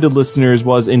reminded listeners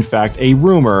was in fact a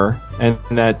rumor, and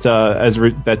that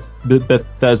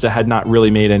Bethesda had not really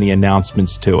made any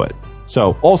announcements to it.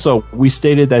 So, also, we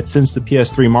stated that since the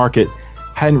PS3 market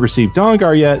hadn't received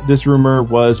Dawnguard yet, this rumor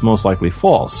was most likely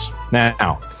false.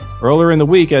 Now, earlier in the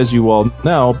week, as you all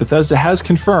know, Bethesda has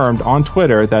confirmed on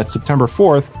Twitter that September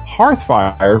 4th,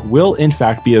 Hearthfire will in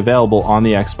fact be available on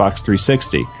the Xbox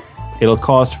 360. It'll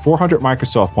cost 400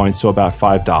 Microsoft points, so about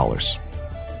 $5.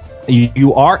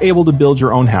 You are able to build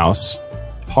your own house,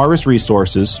 harvest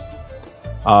resources,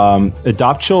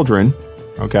 adopt children,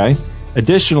 okay?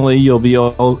 Additionally, you'll be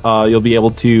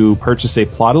able to purchase a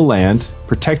plot of land,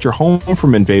 protect your home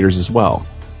from invaders as well.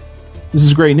 This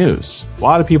is great news. A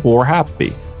lot of people were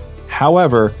happy.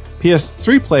 However,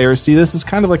 PS3 players see this as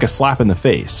kind of like a slap in the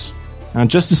face. Now,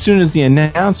 just as soon as the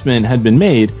announcement had been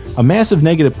made, a massive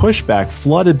negative pushback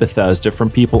flooded Bethesda from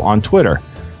people on Twitter,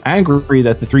 angry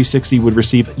that the 360 would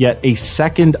receive yet a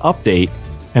second update,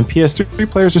 and PS3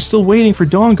 players are still waiting for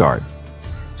Dawnguard.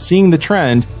 Seeing the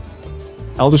trend,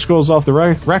 Elder Scrolls Off the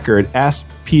Record asked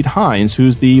Pete Hines,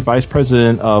 who's the Vice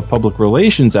President of Public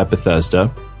Relations at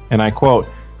Bethesda, and I quote,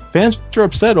 "Fans are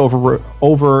upset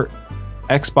over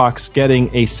Xbox getting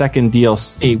a second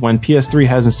DLC when PS3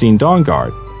 hasn't seen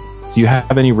Dawnguard. Do you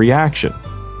have any reaction?"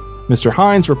 Mr.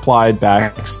 Hines replied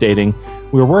back stating,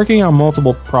 "We're working on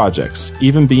multiple projects,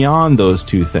 even beyond those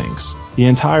two things. The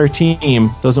entire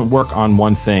team doesn't work on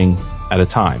one thing at a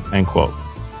time," end quote.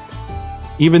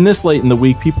 Even this late in the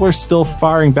week, people are still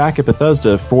firing back at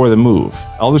Bethesda for the move.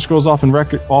 Elder Scrolls Off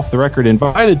the Record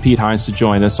invited Pete Hines to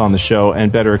join us on the show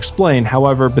and better explain.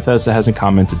 However, Bethesda hasn't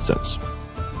commented since.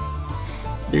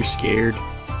 They're scared.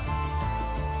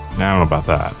 I don't know about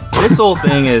that. This whole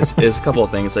thing is a couple of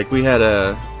things. Like, we had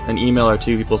an email or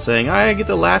two people saying, "I get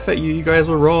to laugh at you, you guys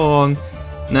were wrong."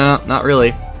 No, not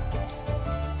really.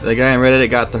 The guy on Reddit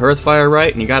got the Hearthfire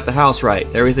right, and he got the house right.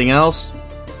 Everything else,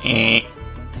 eh.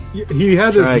 He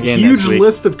had this huge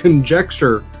list of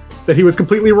conjecture that he was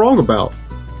completely wrong about.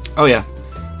 Oh yeah.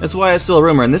 That's why it's still a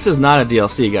rumor, and this is not a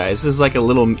DLC, guys. This is like a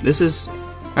little...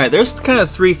 Alright, there's kind of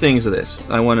three things of this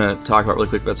I want to talk about really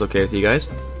quick, if that's okay with you guys.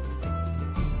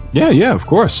 Yeah, of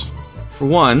course. For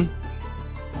one,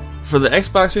 for the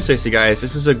Xbox 360 guys,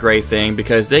 this is a great thing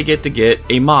because they get to get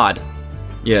a mod.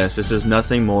 Yes, this is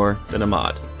nothing more than a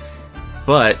mod.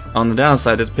 But, on the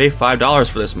downside, they have to pay $5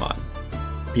 for this mod.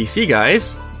 PC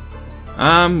guys,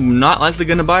 I'm not likely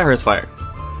going to buy Hearthfire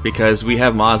because we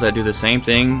have mods that do the same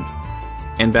thing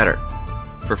and better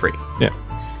for free. Yeah,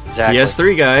 Exactly.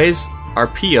 PS3 guys are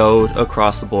PO'd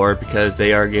across the board because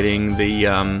they are getting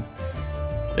the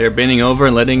they're bending over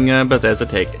and letting Bethesda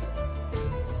take it.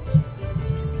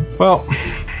 Well,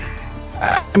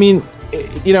 I mean,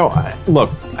 you know,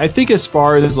 look, I think as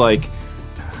far as like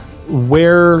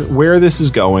where this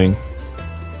is going,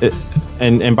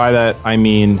 and by that I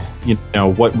mean, you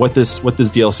know, what this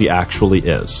DLC actually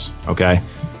is. Okay,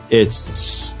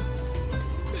 it's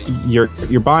you're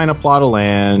buying a plot of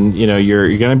land. You know,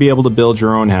 you're going to be able to build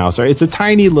your own house. Right? It's a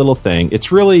tiny little thing.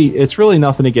 It's really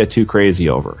nothing to get too crazy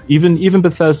over. Even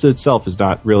Bethesda itself is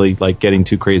not really like getting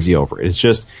too crazy over it.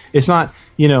 It's not,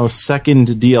 you know, second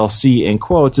DLC in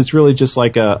quotes. It's really just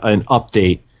like an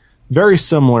update, very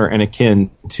similar and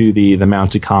akin to the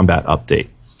mounted combat update.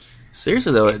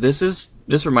 Seriously though, this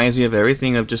reminds me of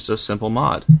everything of just a simple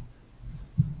mod.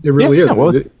 It really is.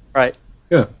 Well, Right.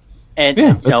 Yeah. And,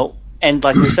 Yeah. you know, And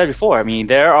like we said before, I mean,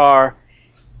 there are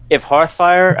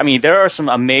some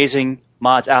amazing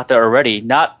mods out there already,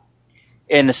 not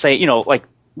in the same, like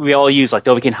we all use like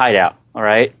Dovahkiin Hideout, all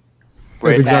right?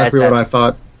 That's exactly what I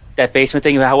thought. That basement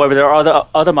thing. However, there are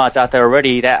other mods out there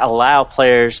already that allow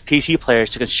PC players,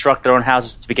 to construct their own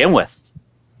houses to begin with.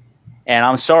 And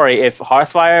I'm sorry, if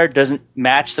Hearthfire doesn't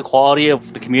match the quality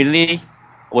of the community,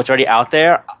 what's already out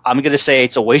there, I'm going to say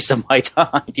it's a waste of my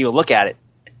time to even look at it.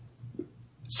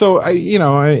 So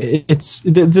it's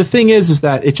the thing is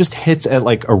that it just hits at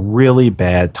like a really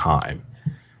bad time.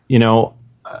 The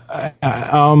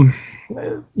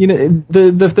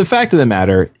fact of the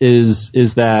matter is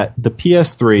that the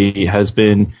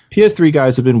PS3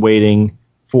 guys have been waiting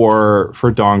for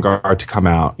Dawnguard to come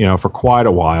out, for quite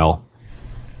a while.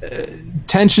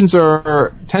 Tensions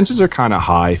are kind of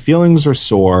high. Feelings are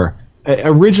sore.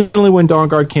 Originally, when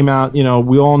Dawnguard came out,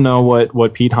 we all know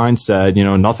what Pete Hines said.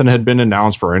 Nothing had been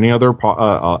announced for any other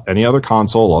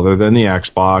console other than the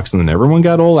Xbox, and then everyone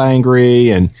got all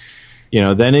angry. And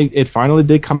then it finally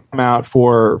did come out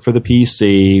for the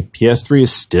PC. PS3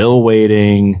 is still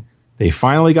waiting. They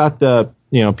finally got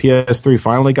PS3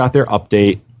 finally got their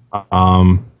update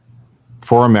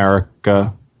for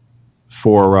America.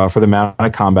 For the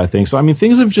Mounted Combat thing. So, I mean,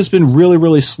 things have just been really,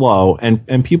 really slow,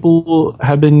 and people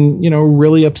have been,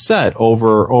 really upset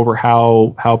over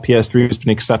how PS3 has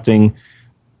been accepting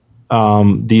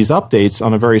these updates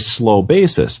on a very slow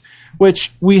basis,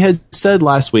 which we had said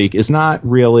last week is not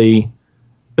really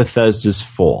Bethesda's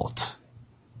fault,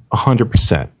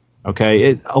 100%.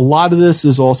 Okay, a lot of this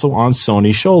is also on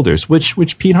Sony's shoulders,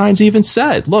 which Pete Hines even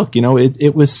said, look,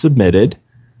 it was submitted,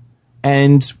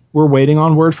 and we're waiting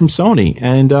on word from Sony.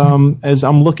 And as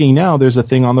I'm looking now, there's a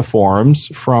thing on the forums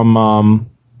from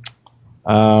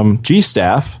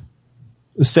G-Staff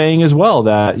saying as well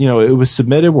that, it was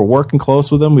submitted, we're working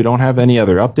close with them, we don't have any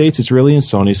other updates, it's really in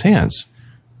Sony's hands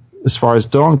as far as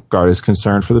Dawnguard is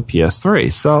concerned for the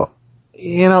PS3. So,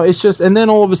 it's just, and then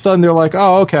all of a sudden they're like,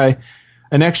 oh, okay,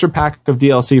 an extra pack of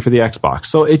DLC for the Xbox.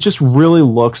 So it just really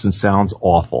looks and sounds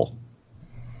awful.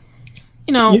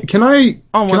 Can I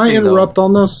interrupt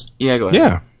on this? Yeah, go ahead.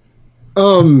 Yeah.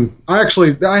 I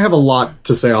have a lot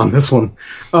to say on this one.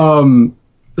 The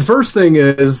first thing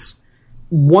is,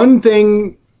 one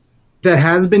thing that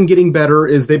has been getting better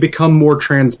is they become more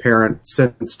transparent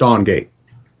since Dawngate.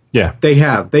 Yeah. They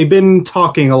have. They've been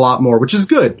talking a lot more, which is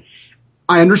good.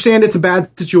 I understand it's a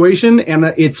bad situation, and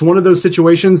it's one of those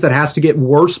situations that has to get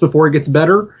worse before it gets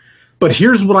better. But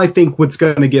here's what I think what's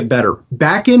going to get better.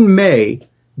 Back in May,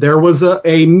 there was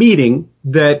a meeting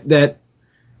that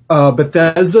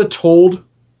Bethesda told,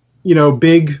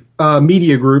 big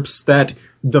media groups that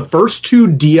the first two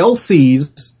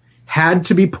DLCs had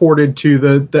to be ported to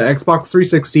the Xbox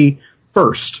 360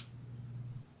 first.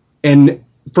 And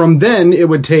from then, it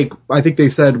would take, I think they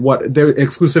said, their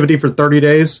exclusivity for 30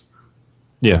 days?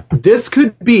 Yeah. This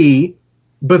could be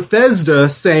Bethesda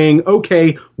saying,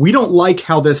 okay, we don't like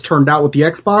how this turned out with the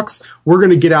Xbox. We're going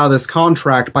to get out of this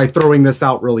contract by throwing this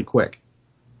out really quick.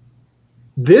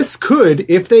 This could,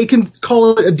 if they can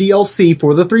call it a DLC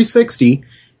for the 360,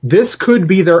 this could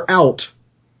be their out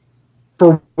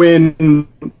for when,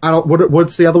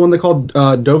 what's the other one they called?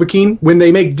 Dovahkiin? When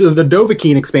they make the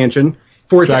Dovahkiin expansion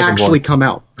for it to actually come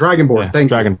out. Dragonborn, yeah,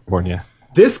 thank you. Dragonborn, yeah.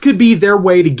 This could be their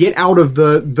way to get out of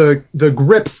the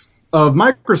grips of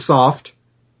Microsoft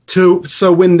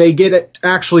so when they get it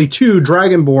actually to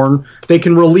Dragonborn, they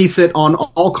can release it on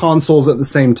all consoles at the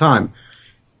same time.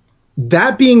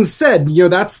 That being said,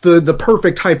 that's the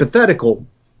perfect hypothetical.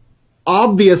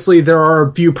 Obviously, there are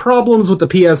a few problems with the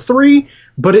PS3,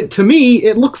 but to me,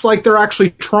 it looks like they're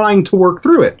actually trying to work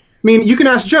through it. I mean, you can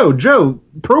ask Joe. Joe,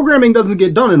 programming doesn't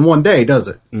get done in one day, does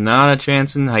it? Not a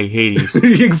chance in Hades.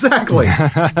 Exactly.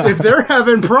 If they're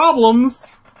having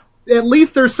problems, at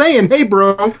least they're saying, hey,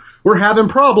 bro, we're having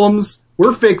problems.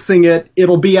 We're fixing it.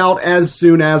 It'll be out as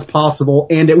soon as possible,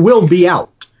 and it will be out.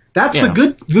 That's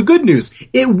the good news.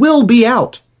 It will be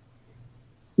out.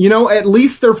 At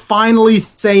least they're finally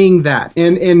saying that.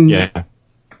 And yeah.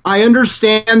 I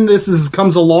understand this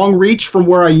comes a long reach from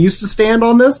where I used to stand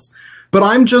on this, but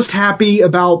I'm just happy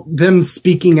about them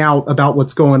speaking out about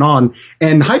what's going on.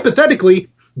 And hypothetically,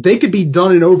 they could be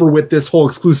done and over with this whole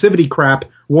exclusivity crap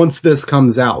once this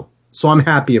comes out. So I'm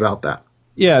happy about that.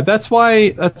 Yeah, that's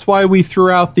why we threw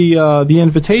out the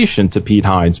invitation to Pete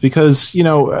Hines, because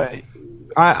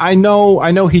I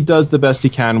know he does the best he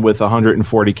can with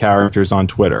 140 characters on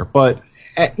Twitter, but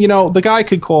the guy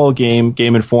could call Game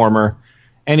Informer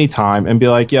anytime and be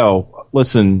like, yo,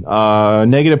 listen,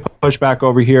 negative pushback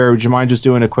over here. Would you mind just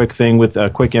doing a quick thing with a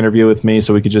quick interview with me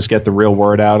so we could just get the real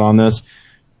word out on this?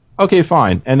 Okay,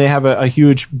 fine. And they have a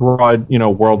huge, broad,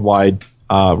 worldwide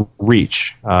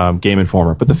reach, Game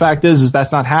Informer. But the fact is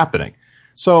that's not happening.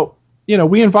 So,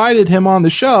 we invited him on the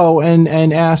show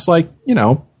and asked,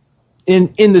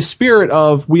 in the spirit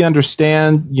of, we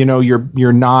understand,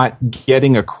 you're not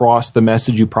getting across the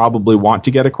message you probably want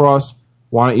to get across.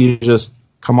 Why don't you just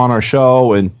come on our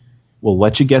show and we'll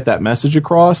let you get that message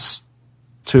across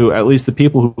to at least the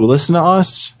people who listen to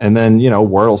us, and then,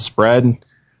 word will spread.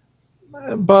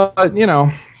 But,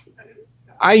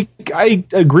 I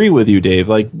agree with you, Dave.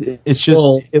 Like, it's just,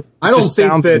 I don't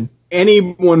think that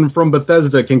anyone from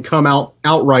Bethesda can come out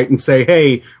outright and say,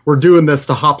 hey, we're doing this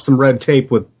to hop some red tape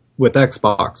with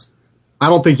Xbox. I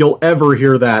don't think you'll ever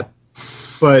hear that.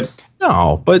 But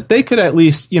no, but they could at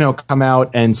least, come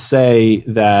out and say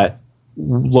that,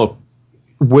 look,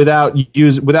 without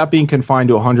being confined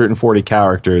to 140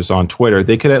 characters on Twitter,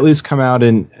 they could at least come out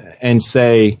and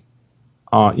say,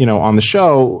 on the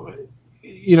show,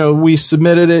 we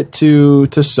submitted it to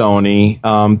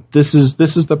Sony. This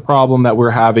is the problem that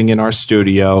we're having in our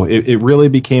studio. It really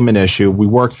became an issue. We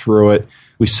worked through it.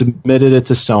 We submitted it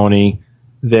to Sony.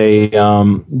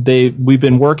 We've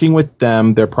been working with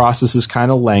them. Their process is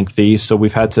kind of lengthy, so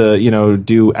we've had to,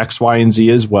 do X, Y, and Z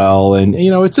as well. And,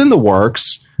 it's in the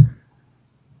works.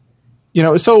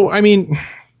 So, I mean,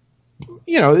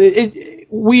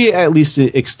 we at least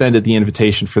extended the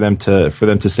invitation for them to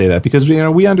say that, because,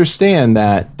 we understand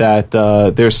that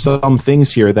there's some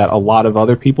things here that a lot of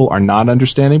other people are not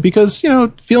understanding, because,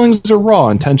 feelings are raw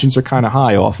and tensions are kind of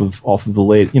high off of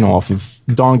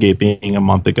Dawngate being a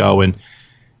month ago.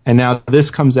 And now this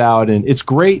comes out, and it's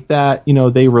great that,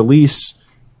 they release,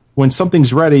 when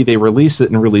something's ready, they release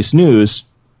it and release news.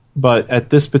 But at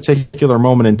this particular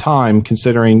moment in time,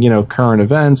 considering, current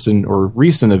events or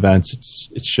recent events,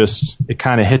 it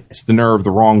kind of hits the nerve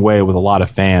the wrong way with a lot of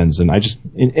fans. And I just,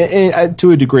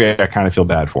 to a degree, I kind of feel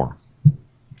bad for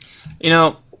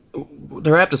them.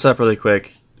 To wrap this up really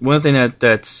quick, one thing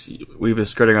that we've been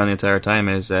skirting on the entire time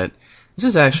is that this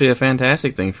is actually a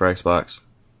fantastic thing for Xbox.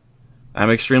 I'm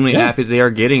extremely happy they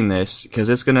are getting this, because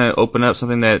it's going to open up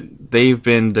something that they've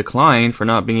been declined for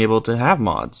not being able to have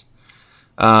mods.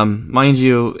 Mind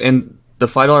you, and the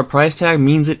 $5 price tag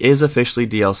means it is officially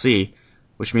DLC,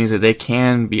 which means that they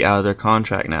can be out of their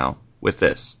contract now with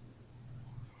this.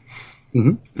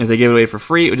 Mm-hmm. If they give it away for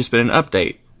free, it would just be an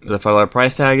update. With the $5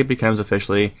 price tag, it becomes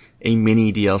officially a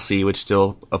mini DLC, which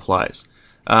still applies.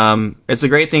 It's a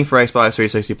great thing for Xbox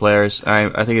 360 players.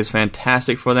 I think it's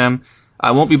fantastic for them.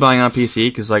 I won't be buying on PC,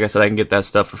 because like I said, I can get that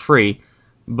stuff for free.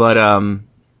 But, and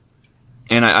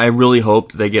I really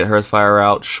hope that they get Hearthfire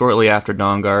out shortly after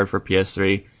Dawnguard for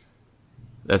PS3.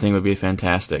 That thing would be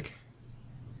fantastic.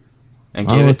 And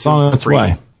give it's on its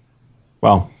way.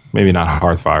 Well, maybe not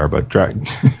Hearthfire, but Dragon.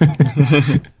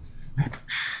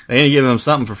 They need to give them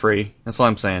something for free. That's all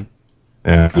I'm saying.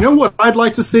 Yeah. You know what I'd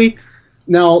like to see?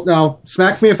 Now,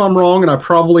 smack me if I'm wrong, and I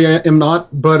probably am not,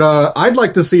 but I'd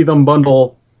like to see them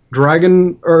bundle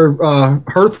Dragon or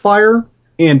Hearthfire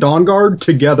and Dawnguard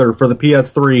together for the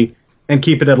PS3 and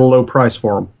keep it at a low price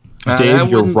for them. Dave,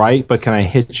 you're right, but can I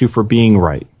hit you for being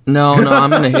right? No, I'm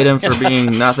going to hit him for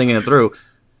being not thinking it through.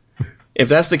 If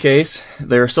that's the case,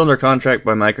 they're still under contract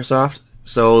by Microsoft,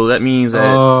 so that means that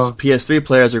PS3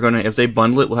 players are going to, if they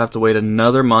bundle it, will have to wait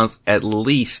another month at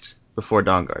least before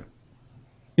Dawnguard.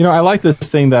 I like this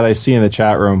thing that I see in the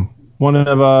chat room. One of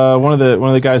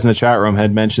the guys in the chat room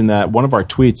had mentioned that one of our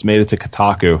tweets made it to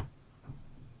Kotaku.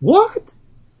 What?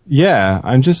 Yeah,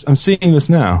 I'm seeing this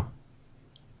now.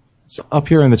 It's up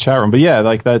here in the chat room, but yeah,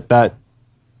 like that.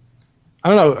 I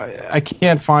don't know. I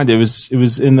can't find it. It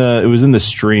was in the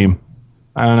stream.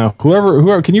 I don't know.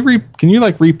 Whoever can you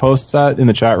repost that in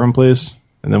the chat room, please,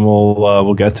 and then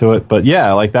we'll get to it. But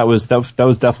yeah, like that was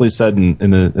definitely said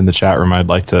in the chat room. I'd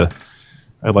like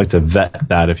to vet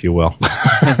that, if you will.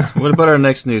 What about our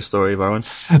next news story, Barwin?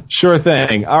 Sure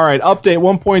thing. All right, update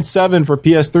 1.7 for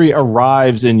PS3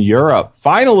 arrives in Europe.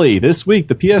 Finally, this week,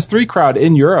 the PS3 crowd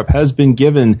in Europe has been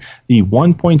given the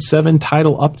 1.7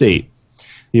 title update.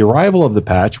 The arrival of the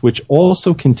patch, which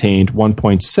also contained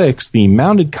 1.6, the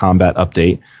mounted combat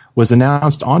update, was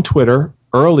announced on Twitter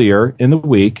earlier in the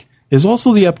week, is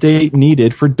also the update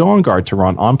needed for Dawnguard to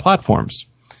run on platforms.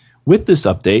 With this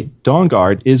update,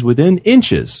 Dawnguard is within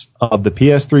inches of the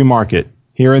PS3 market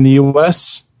here in the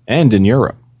US and in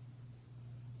Europe.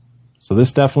 So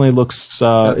this definitely looks,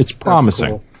 it's promising.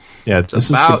 Cool. Yeah, this is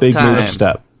the big move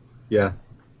step. Yeah.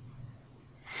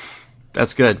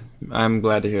 That's good. I'm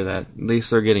glad to hear that. At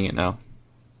least they're getting it now.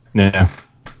 Yeah.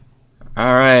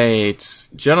 All right.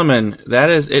 Gentlemen, that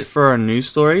is it for our news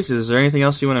stories. Is there anything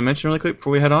else you want to mention really quick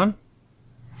before we head on?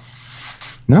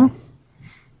 No.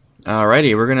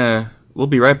 Alrighty, we'll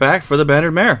be right back for the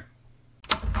Bannered Mare.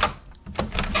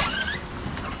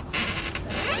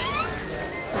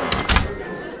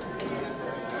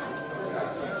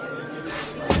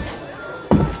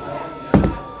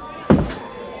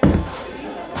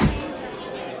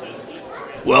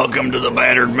 Welcome to the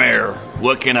Bannered Mare.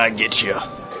 What can I get you?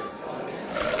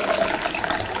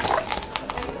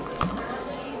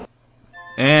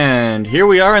 And here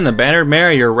we are in the Bannered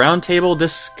Mare, your roundtable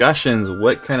discussions.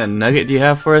 What kind of nugget do you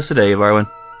have for us today, Varwin?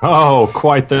 Oh,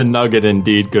 quite the nugget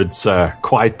indeed, good sir.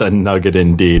 Quite the nugget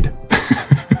indeed.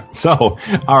 So,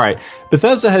 alright.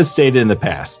 Bethesda has stated in the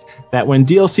past that when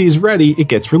DLC is ready, it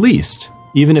gets released.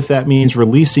 Even if that means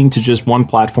releasing to just one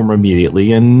platform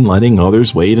immediately and letting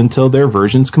others wait until their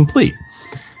version's complete.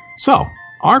 So,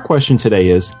 our question today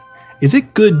is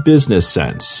it good business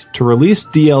sense to release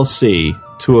DLC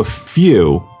to a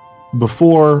few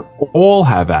before all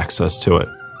have access to it?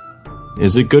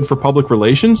 Is it good for public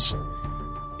relations?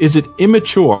 Is it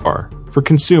immature for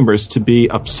consumers to be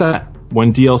upset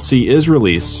when DLC is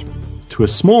released to a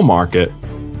small market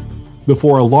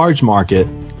before a large market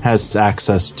has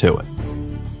access to it?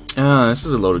 This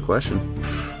is a loaded question.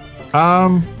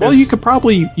 Well, you could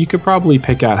probably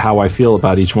pick out how I feel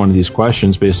about each one of these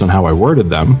questions based on how I worded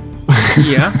them.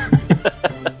 Yeah.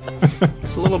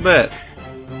 Just a little bit.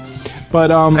 But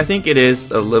I think it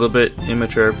is a little bit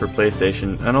immature for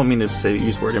PlayStation. I don't mean to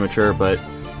use the word immature, but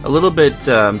a little bit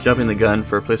jumping the gun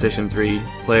for PlayStation 3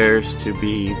 players to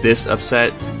be this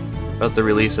upset about the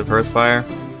release of Hearthfire.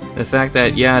 The fact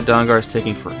that, Dawnguard's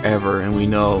taking forever, and we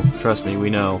know, trust me, we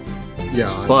know.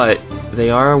 Yeah. But they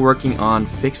are working on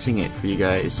fixing it for you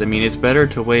guys. I mean, it's better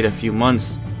to wait a few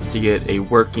months to get a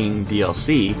working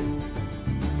DLC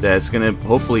that's going to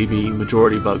hopefully be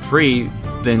majority bug free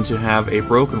than to have a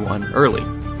broken one early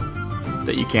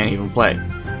that you can't even play.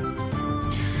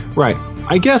 Right.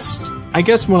 I guess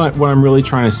what I'm really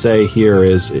trying to say here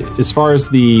is, as far as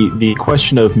the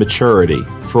question of maturity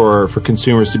for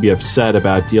consumers to be upset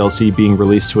about DLC being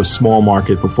released to a small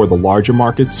market before the larger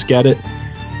markets get it.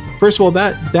 First of all,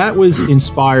 that was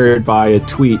inspired by a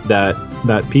tweet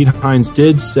that Pete Hines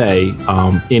did say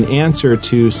in answer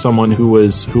to someone who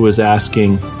was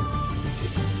asking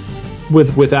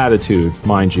with attitude,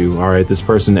 mind you. All right, this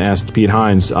person asked Pete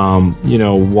Hines,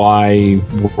 why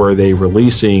were they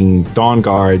releasing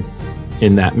Dawnguard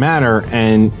in that manner?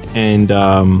 And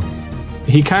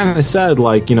he kind of said,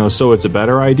 so it's a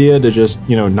better idea to just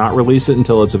not release it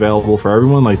until it's available for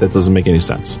everyone. Like, that doesn't make any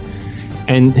sense.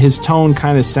 And his tone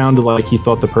kind of sounded like he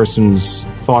thought the person's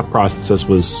thought process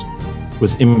was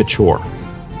immature,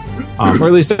 or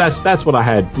at least that's what I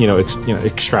had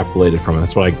extrapolated from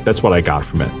it. That's what I got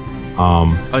from it.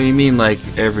 Oh, you mean like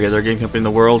every other game company in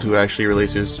the world who actually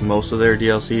releases most of their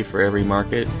DLC for every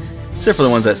market, except for the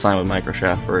ones that sign with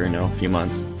Microsoft for a few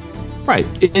months. Right?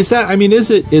 Is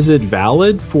it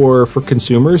valid for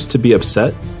consumers to be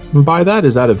upset by that?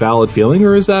 Is that a valid feeling,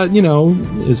 or is that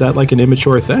like an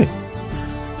immature thing?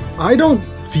 I don't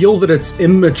feel that it's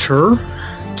immature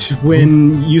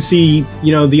when you see,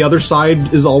 the other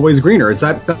side is always greener. It's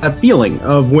that feeling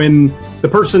of when the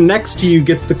person next to you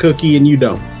gets the cookie and you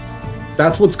don't.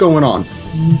 That's what's going on.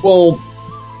 Well,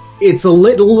 it's a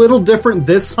little different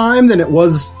this time than it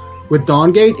was with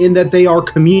Dawngate in that they are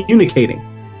communicating.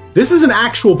 This is an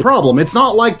actual problem. It's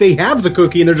not like they have the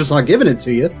cookie and they're just not giving it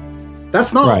to you.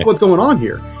 That's not what's going on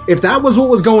here. If that was what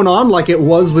was going on, like it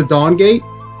was with Dawngate,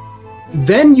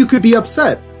 then you could be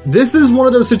upset. This is one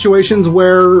of those situations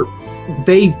where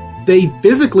they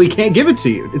physically can't give it to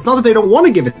you. It's not that they don't want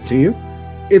to give it to you.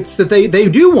 It's that they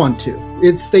do want to.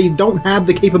 It's they don't have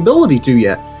the capability to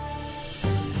yet.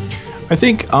 I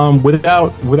think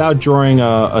without drawing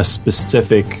a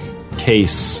specific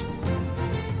case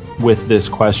with this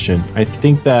question, I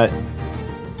think that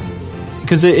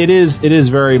because it is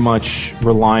very much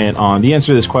reliant on the answer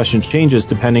to this question changes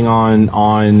depending on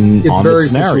the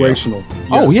scenario. Situational.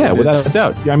 Oh Yes, yeah, without a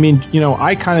doubt. I mean,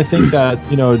 I kind of think that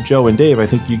Joe and Dave, I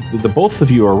think the both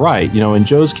of you are right. In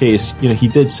Joe's case, he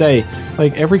did say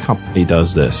like every company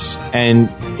does this, and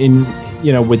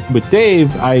with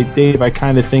Dave, I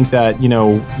kind of think that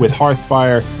with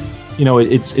Hearthfire,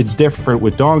 it's different.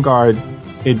 With Dawnguard,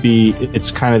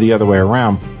 it's kind of the other way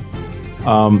around.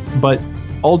 But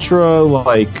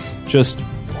Ultra, just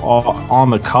on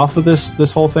the cuff of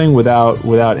this whole thing,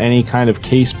 without any kind of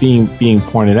case being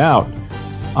pointed out,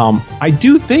 I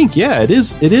do think, it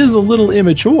is a little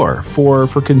immature for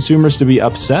consumers to be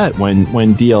upset when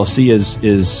DLC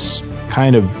is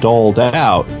kind of doled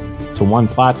out to one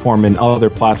platform and other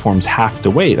platforms have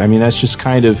to wait. I mean, that's just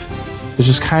kind of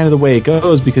the way it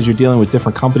goes because you're dealing with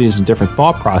different companies and different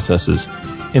thought processes.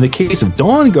 In the case of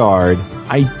Dawn Guard,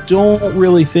 I don't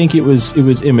really think it was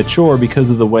immature because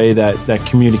of the way that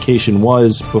communication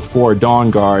was before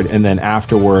Dawn Guard, and then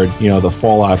afterward, the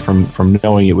fallout from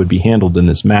knowing it would be handled in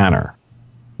this manner.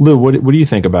 Lou, what do you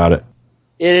think about it?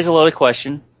 It is a loaded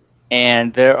question,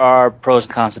 and there are pros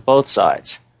and cons to both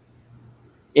sides.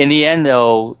 In the end,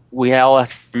 though, we all have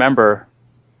to remember,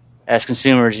 as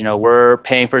consumers, we're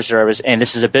paying for a service, and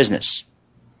this is a business.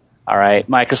 All right,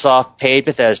 Microsoft paid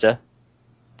Bethesda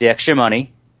the extra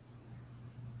money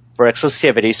for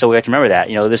exclusivity, so we have to remember that.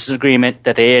 This is an agreement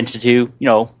that they entered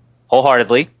into,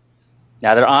 wholeheartedly.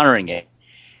 Now they're honoring it.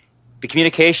 The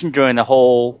communication during the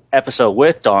whole episode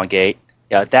with Dawngate,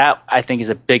 that I think is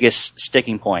the biggest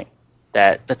sticking point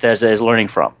that Bethesda is learning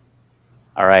from.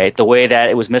 All right, the way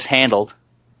that it was mishandled,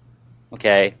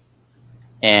 okay,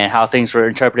 and how things were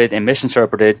interpreted and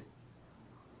misinterpreted,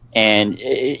 and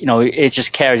it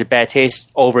just carries a bad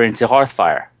taste over into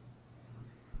Hearthfire.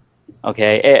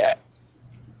 Okay,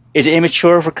 is it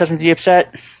immature for customers to be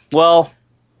upset? Well,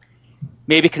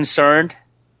 maybe concerned.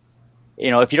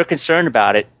 If you're concerned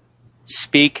about it,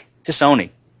 speak to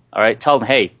Sony. All right, tell them,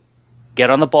 hey,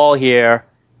 get on the ball here.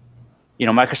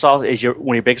 Microsoft is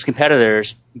one of your biggest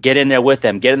competitors. Get in there with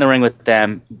them. Get in the ring with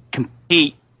them.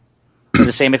 Compete for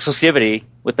the same exclusivity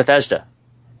with Bethesda.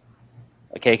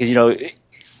 Okay, because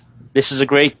this is a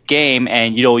great game,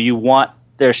 and you want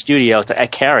their studio to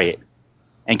carry it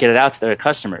and get it out to their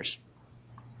customers.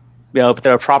 But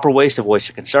there are proper ways to voice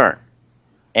your concern.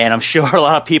 And I'm sure a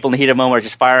lot of people in the heat of the moment are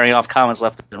just firing off comments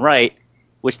left and right,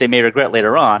 which they may regret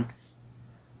later on.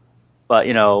 But,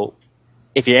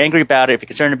 if you're angry about it, if you're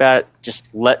concerned about it, just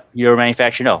let your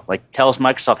manufacturer know. Like, tell us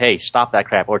Microsoft, hey, stop that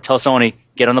crap. Or tell Sony,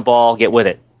 get on the ball, get with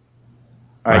it.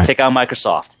 All right, take out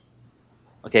Microsoft.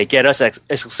 Okay, get us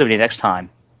exclusivity next time.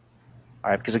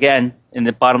 All right, because again, in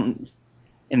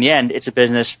the end, it's a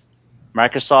business.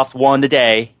 Microsoft won the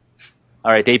day.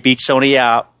 All right, they beat Sony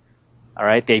out. All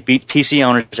right, they beat PC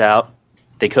owners out.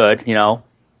 They could, and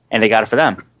they got it for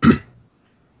them.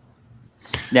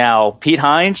 Now, Pete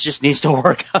Hines just needs to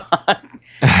work on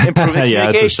improving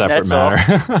communication. It's a separate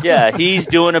matter. All. Yeah, he's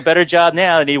doing a better job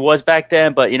now than he was back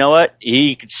then, but you know what?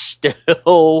 He could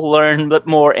still learn a bit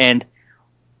more and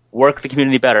work the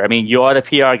community better. I mean, you are the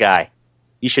PR guy.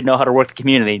 You should know how to work the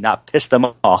community, not piss them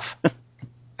off.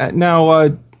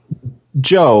 Now,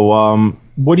 Joe,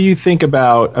 what do you think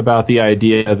about the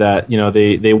idea that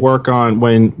they work on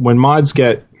when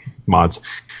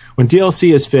when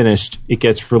DLC is finished, it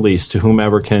gets released to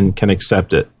whomever can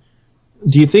accept it?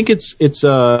 Do you think it's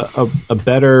a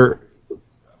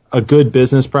good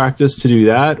business practice to do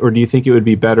that, or do you think it would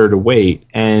be better to wait?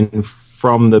 And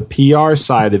from the PR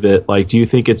side of it, do you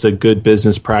think it's a good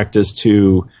business practice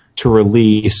to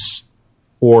release,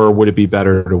 or would it be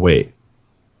better to wait?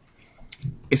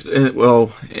 It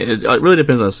really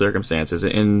depends on the circumstances.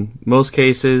 In most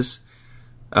cases,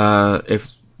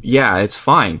 it's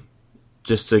fine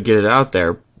just to get it out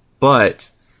there. But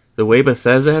the way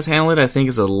Bethesda has handled it, I think,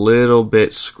 is a little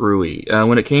bit screwy.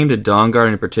 When it came to Dawn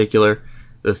Guard in particular,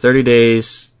 the 30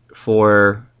 days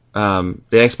for the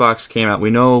Xbox came out.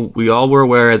 We all were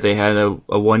aware they had a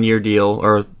 1-year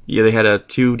deal, they had a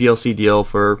 2 DLC deal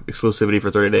for exclusivity for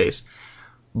 30 days.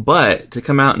 But to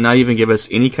come out and not even give us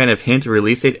any kind of hint of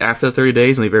release date after the 30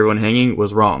 days and leave everyone hanging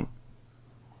was wrong.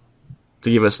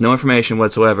 To give us no information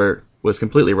whatsoever was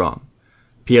completely wrong.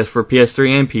 For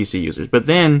PS3 and PC users. But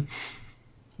then,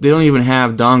 they don't even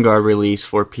have Dawn Guard release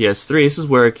for PS3. This is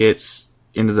where it gets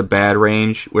into the bad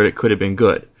range, where it could have been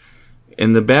good.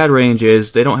 And the bad range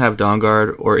is, they don't have Dawn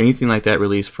Guard or anything like that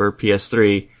released for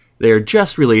PS3. They are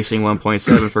just releasing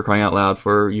 1.7 for crying out loud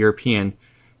for European.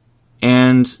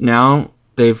 And now,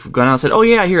 they've gone out and said, oh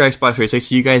yeah, here Xbox 360,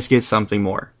 so you guys get something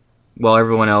more. While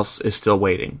everyone else is still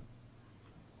waiting.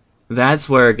 That's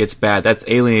where it gets bad. That's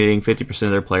alienating 50%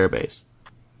 of their player base.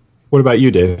 What about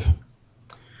you, Dave?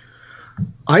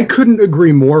 I couldn't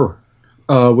agree more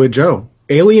with Joe.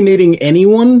 Alienating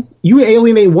anyone, you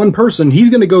alienate one person, he's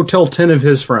going to go tell 10 of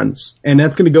his friends. And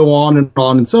that's going to go on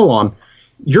and so on.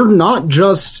 You're not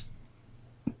just,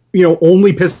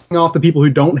 only pissing off the people who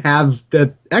don't have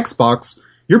the Xbox.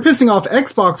 You're pissing off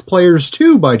Xbox players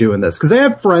too by doing this, because they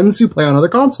have friends who play on other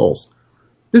consoles.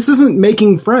 This isn't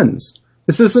making friends.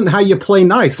 This isn't how you play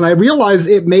nice. And I realize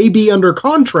it may be under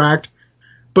contract,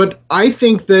 but I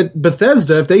think that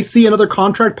Bethesda, if they see another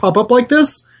contract pop up like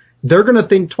this, they're going to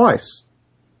think twice.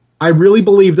 I really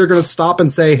believe they're going to stop and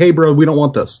say, hey bro, we don't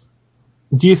want this.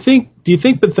 Do you think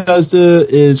Bethesda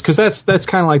is, because that's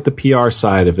kind of like the PR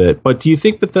side of it, but do you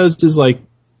think Bethesda is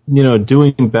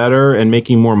doing better and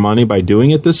making more money by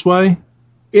doing it this way?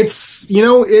 It's,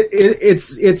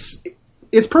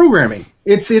 it's programming.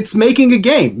 It's making a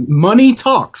game. Money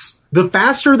talks. The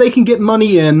faster they can get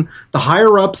money in, the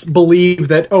higher ups believe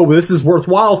that, oh, this is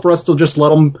worthwhile for us to just let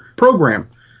them program.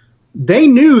 They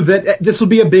knew that this would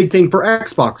be a big thing for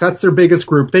Xbox. That's their biggest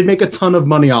group. They'd make a ton of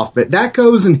money off of it. That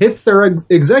goes and hits their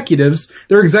executives.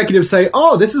 Their executives say,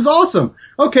 oh, this is awesome.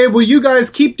 Okay, well, you guys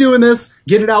keep doing this.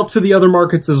 Get it out to the other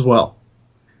markets as well.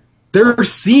 They're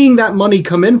seeing that money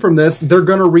come in from this. They're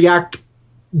going to react,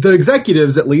 the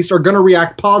executives at least, are going to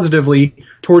react positively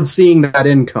towards seeing that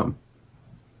income.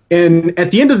 And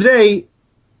at the end of the day,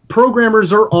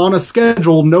 programmers are on a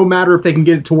schedule no matter if they can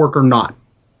get it to work or not.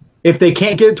 If they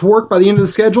can't get it to work by the end of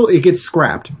the schedule, it gets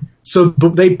scrapped. So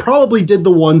they probably did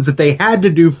the ones that they had to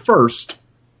do first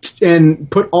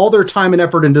and put all their time and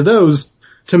effort into those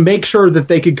to make sure that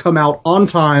they could come out on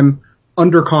time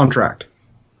under contract.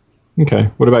 Okay.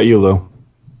 What about you, Lou?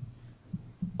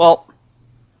 Well,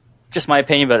 just my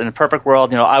opinion, but in a perfect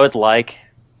world, I would like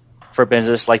for a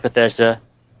business like Bethesda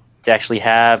to actually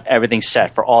have everything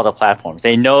set for all the platforms.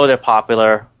 They know they're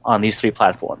popular on these 3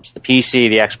 platforms, the PC,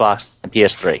 the Xbox, and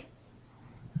PS3.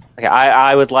 Okay,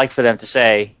 I would like for them to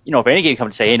say, if any game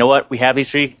comes to say, you know what, we have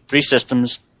these three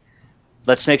systems,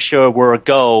 let's make sure we're a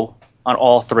go on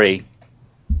all 3.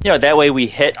 That way we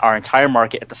hit our entire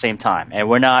market at the same time, and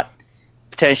we're not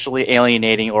potentially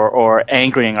alienating or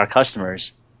angering our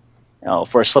customers,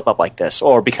 for a slip up like this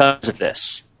or because of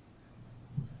this.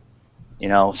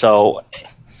 So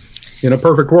in a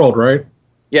perfect world, right?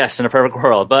 Yes, in a perfect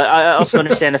world. But I also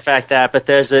understand the fact that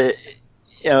Bethesda,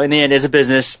 in the end, is a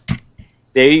business.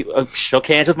 They shook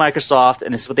hands with Microsoft,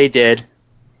 and this is what they did.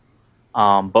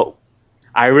 But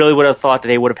I really would have thought that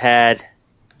they would have had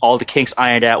all the kinks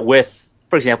ironed out with,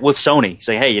 for example, with Sony.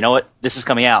 Saying, hey, you know what? This is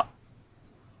coming out.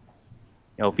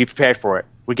 Be prepared for it.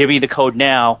 We're giving you the code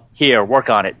now. Here, work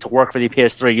on it to work for the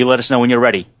PS3. You let us know when you're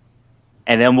ready.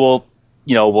 And then we'll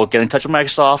get in touch with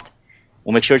Microsoft.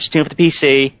 We'll make sure it's tuned for the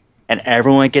PC, and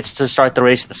everyone gets to start the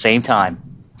race at the same time.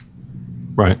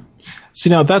 Right. See,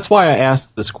 now that's why I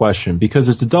asked this question, because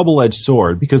it's a double-edged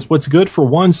sword. Because what's good for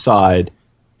one side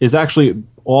is actually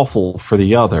awful for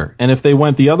the other. And if they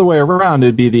went the other way around,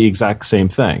 it'd be the exact same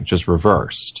thing, just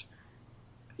reversed.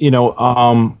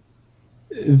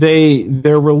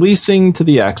 They're releasing to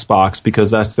the Xbox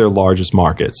because that's their largest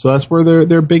market. So that's where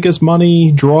their biggest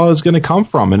money draw is going to come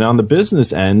from. And on the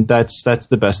business end, that's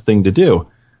the best thing to do.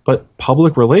 But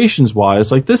public relations wise,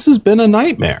 this has been a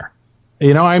nightmare.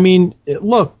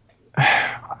 Look,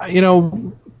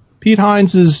 Pete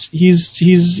Hines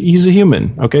he's a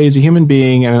human. Okay. He's a human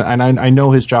being. And I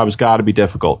know his job has got to be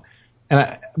difficult.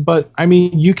 But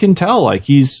you can tell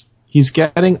he's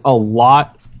getting a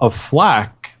lot of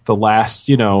flack the last,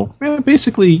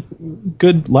 basically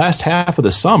good last half of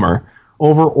the summer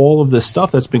over all of this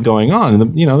stuff that's been going on.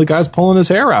 And, the guy's pulling his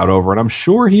hair out over it. I'm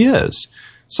sure he is.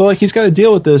 So, he's got to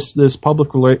deal with this public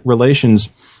relations,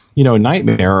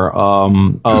 nightmare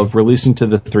of releasing to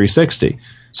the 360.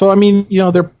 So,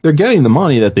 they're getting the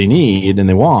money that they need and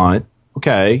they want.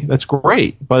 Okay, that's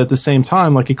great. But at the same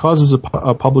time, it causes a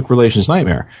public relations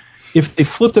nightmare. If they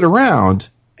flipped it around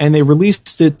and they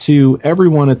released it to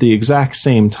everyone at the exact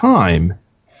same time,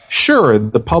 sure,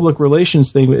 the public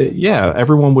relations thing, yeah,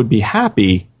 everyone would be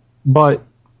happy, but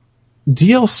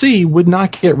DLC would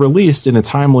not get released in a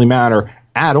timely manner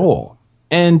at all.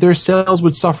 And their sales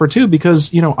would suffer too because,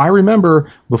 I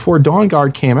remember before Dawn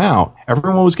Guard came out,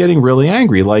 everyone was getting really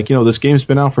angry. This game's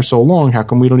been out for so long, how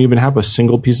come we don't even have a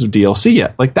single piece of DLC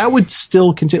yet? That would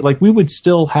still continue. We would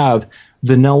still have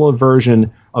vanilla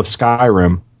version of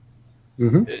Skyrim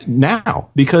now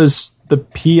because the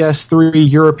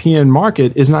PS3 European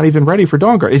market is not even ready for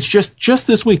Dawn Guard. It's just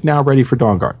this week now ready for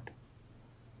Dawn Guard.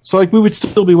 So we would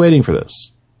still be waiting for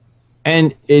this.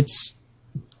 And it's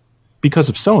because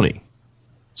of Sony.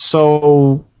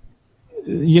 So,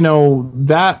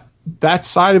 that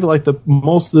side of it,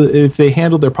 if they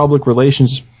handled their public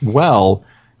relations well,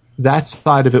 that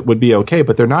side of it would be okay,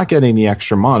 but they're not getting the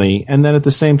extra money. And then at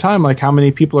the same time, how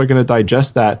many people are going to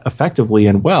digest that effectively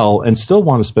and well and still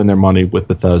want to spend their money with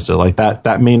Bethesda?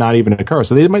 That may not even occur.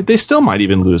 So they still might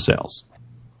even lose sales.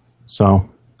 So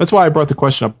that's why I brought the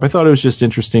question up. I thought it was just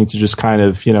interesting to just kind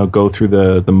of, go through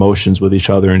the motions with each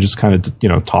other and just kind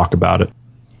of, talk about it.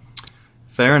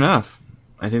 Fair enough.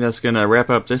 I think that's going to wrap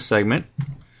up this segment,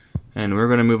 and we're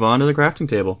going to move on to the crafting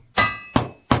table.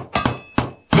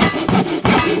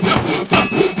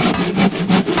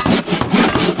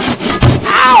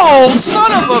 Ow,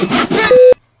 son of a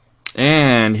bitch!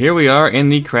 And here we are in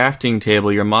the crafting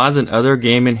table, your mods and other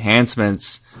game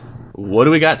enhancements. What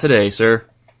do we got today, sir?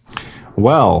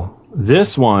 Well,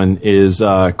 this one is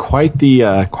quite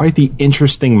the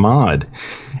interesting mod.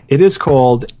 It is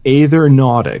called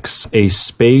Aethernautics, a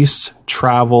space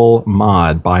travel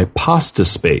mod by Pasta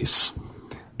Space.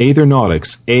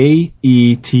 Aethernautics, Aether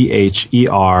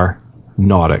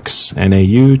Nautics,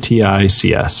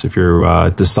 Nautics. If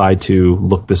you decide to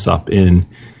look this up in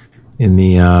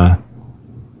the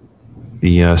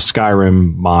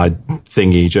Skyrim mod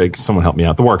thingy, someone help me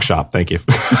out. The workshop, thank you.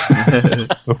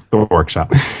 The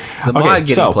workshop. The mod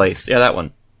getting placed. Yeah, that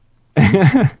one.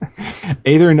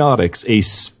 Aethernautics, a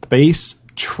space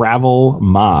travel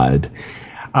mod.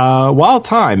 While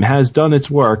time has done its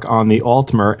work on the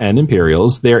Altmer and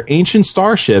Imperials, their ancient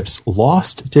starships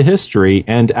lost to history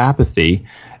and apathy,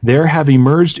 there have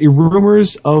emerged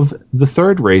rumors of the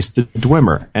third race, the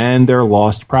Dwemer, and their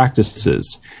lost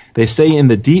practices. They say in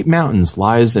the deep mountains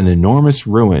lies an enormous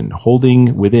ruin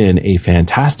holding within a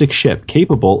fantastic ship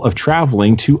capable of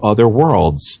traveling to other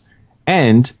worlds,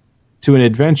 and to an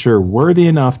adventure worthy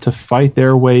enough to fight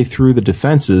their way through the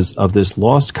defenses of this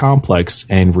lost complex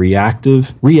and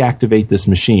reactivate this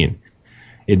machine.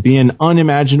 It'd be an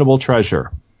unimaginable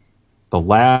treasure. The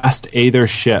last Aether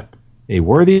ship, a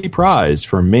worthy prize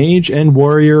for mage and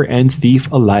warrior and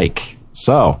thief alike.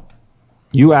 So,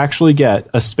 you actually get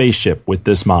a spaceship with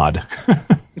this mod.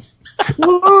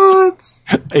 What?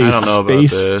 I don't know about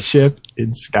this. Spaceship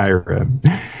in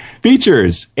Skyrim.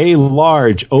 Features a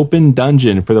large open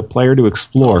dungeon for the player to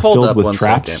explore, filled with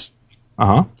traps.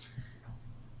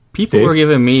 People were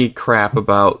giving me crap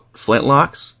about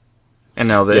flintlocks, and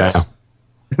now this.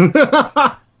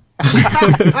 Yeah.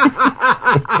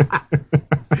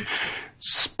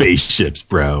 Spaceships,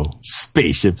 bro.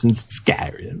 Spaceships in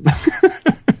Skyrim.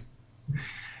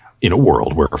 In a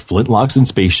world where flintlocks and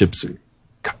spaceships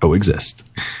coexist.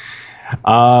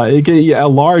 A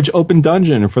large open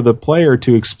dungeon for the player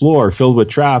to explore, filled with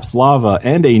traps, lava,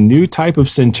 and a new type of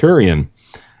centurion.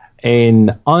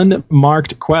 An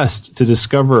unmarked quest to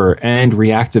discover and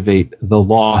reactivate the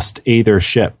lost Aether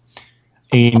ship.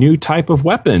 A new type of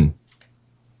weapon.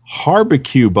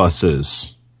 Barbecue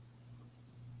buses,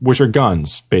 which are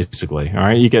guns, basically. All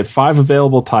right, you get 5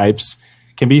 available types,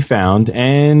 can be found,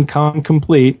 and come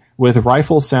complete with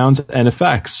rifle sounds and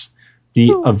effects.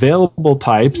 The available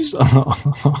types, are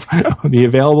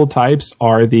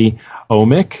the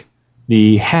Ohmic,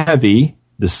 the Heavy,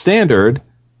 the Standard,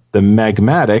 the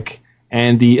Magmatic,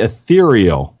 and the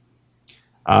Ethereal.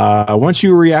 Once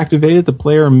you reactivate it, the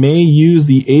player may use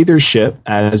the Aether ship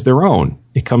as their own.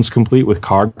 It comes complete with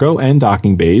cargo and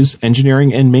docking bays,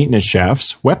 engineering and maintenance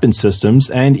shafts, weapon systems,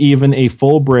 and even a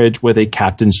full bridge with a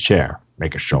captain's chair.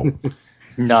 Make a show.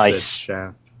 Nice.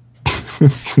 Check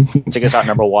us out,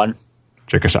 number 1.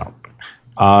 Check us out.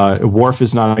 Wharf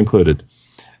is not included.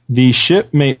 The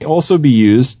ship may also be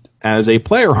used as a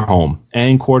player home,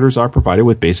 and quarters are provided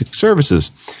with basic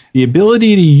services. The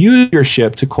ability to use your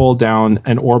ship to call down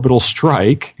an orbital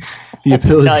strike. The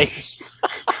ability. Nice.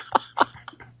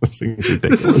 This thing's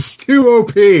ridiculous. This is too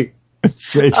OP.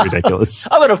 It's ridiculous.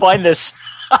 I'm gonna find this.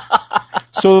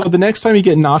 So the next time you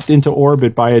get knocked into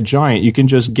orbit by a giant, you can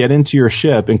just get into your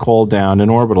ship and call down an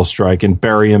orbital strike and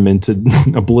bury him into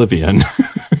oblivion.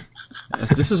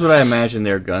 This is what I imagine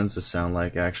their guns to sound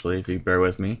like, actually, if you bear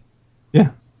with me.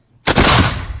 Yeah.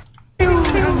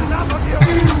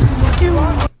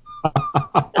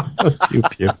 Pew,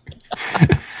 pew.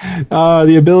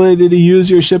 The ability to use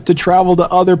your ship to travel to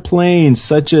other planes,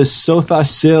 such as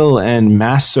Sothasil and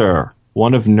Masser,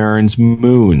 one of Nirn's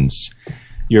moons.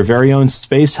 Your very own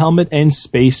space helmet and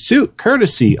space suit,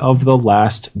 courtesy of the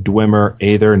last Dwemer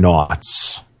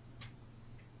Aethernauts.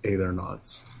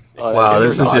 Aethernauts. Wow,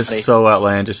 this is just so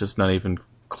outlandish, it's not even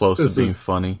close to being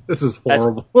funny. This is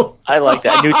horrible. I like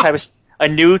that. A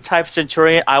new type of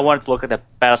Centurion. I wanted to look at the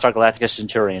Battlestar Galactica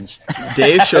Centurions.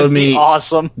 Dave showed me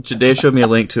awesome. Dave showed me a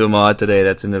link to a mod today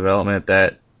that's in development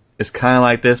that is kind of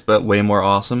like this, but way more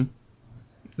awesome.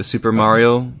 The Super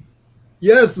Mario.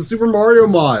 Yes, the Super Mario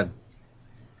mod.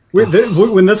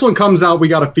 When this one comes out, we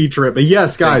got to feature it. But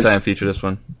yes, guys, time feature this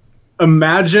one.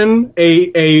 Imagine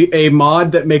a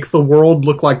mod that makes the world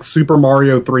look like Super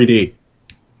Mario 3D.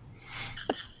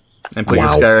 And put your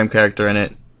Skyrim character in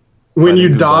it. When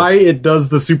you die, it does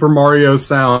the Super Mario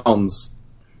sounds.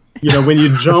 You know, when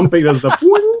you jump, it does the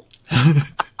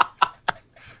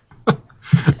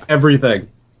everything.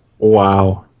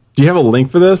 Wow. Do you have a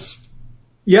link for this?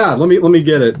 Yeah, let me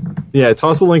get it. Yeah,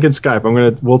 toss a link in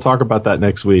Skype. We'll talk about that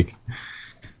next week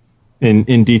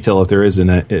in detail if there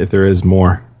is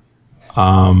more.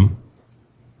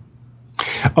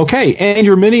 Okay, and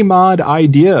your mini mod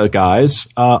idea, guys.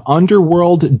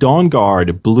 Underworld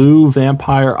Dawnguard Blue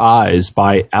Vampire Eyes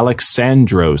by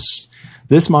Alexandros.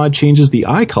 This mod changes the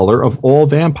eye color of all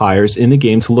vampires in the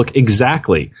game to look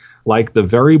exactly like the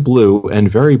very blue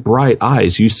and very bright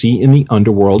eyes you see in the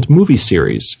Underworld movie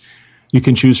series. You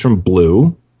can choose from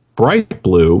blue, bright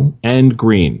blue, and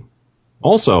green.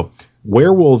 Also,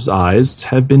 werewolves' eyes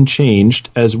have been changed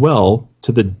as well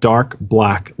to the dark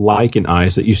black lichen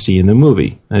eyes that you see in the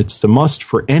movie. It's a must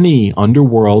for any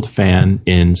Underworld fan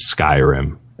in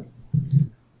Skyrim.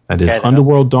 That is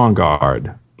Underworld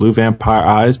Dawnguard, Blue Vampire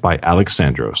Eyes by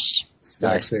Alexandros.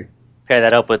 Sexy. Pair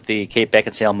that up with the Kate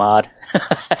Beckinsale mod.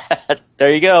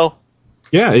 There you go.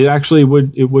 Yeah, it actually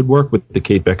would work with the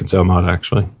Kate Beckinsale mod,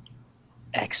 actually.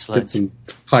 Excellent. Get some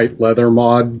tight leather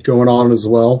mod going on as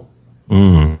well.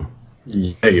 Mm.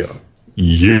 Yeah.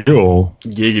 Yeah.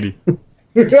 Giggity.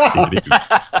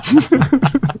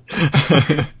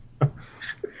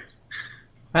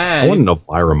 I want an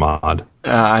Elvira mod.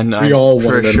 We all want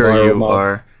for an sure Elvira you mod.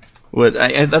 are. What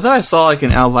I thought I saw like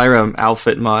an Elvira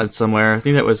outfit mod somewhere. I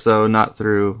think that was though not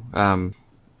through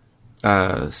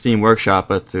Steam Workshop,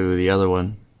 but through the other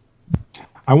one.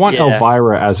 I want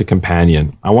Elvira as a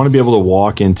companion. I want to be able to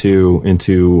walk into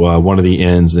one of the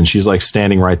inns, and she's like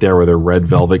standing right there with her red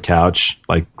velvet couch,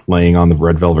 like laying on the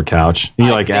red velvet couch. And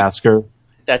you ask her.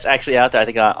 That's actually out there, I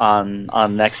think,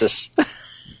 on Nexus.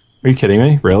 Are you kidding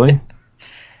me? Really?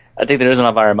 I think there is an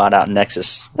Elvira mod out in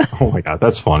Nexus. Oh my god,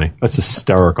 that's funny. That's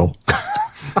hysterical.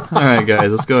 Alright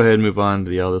guys, let's go ahead and move on to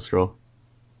the Elder Scroll.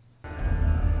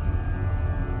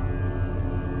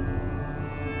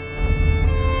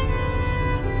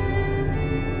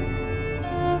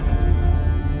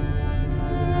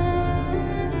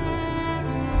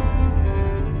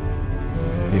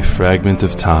 A fragment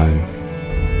of time,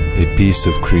 a piece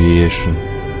of creation,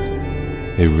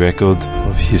 a record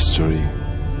of history.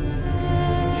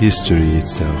 History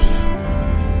itself.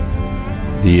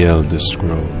 The Elder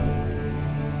Scroll.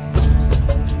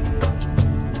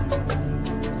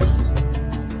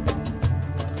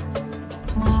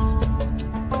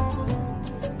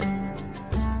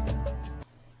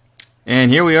 And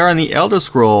here we are in the Elder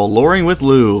Scroll, loring with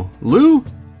Lou. Lou,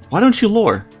 why don't you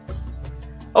lore?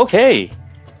 Okay.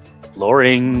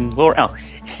 Loring. Oh.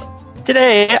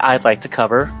 Today, I'd like to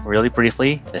cover, really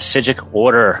briefly, the Psijic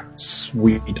Order.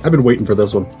 Sweet. I've been waiting for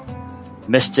this one.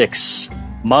 Mystics,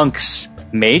 monks,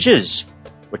 mages,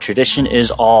 where tradition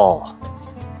is all.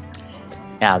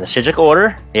 Now, the Psijic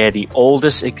Order, they are the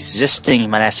oldest existing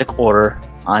monastic order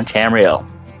on Tamriel.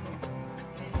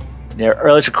 Their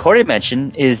earliest recorded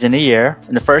mention is in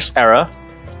the first era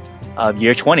of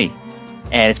year 20,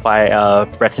 and it's by a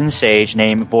Breton sage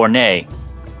named Bornay,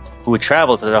 who would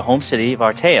travel to the home city of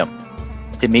Artaeum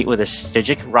to meet with a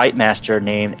Psijic rite master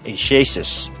named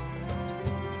Ashasis.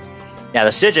 Now, the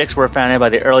Psijics were founded by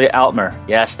the early Altmer.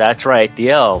 Yes, that's right,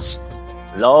 the elves.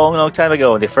 Long, long time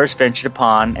ago, they first ventured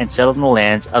upon and settled in the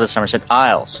lands of the Somerset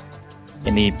Isles,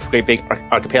 in the great big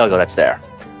archipelago that's there.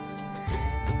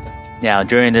 Now,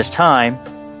 during this time,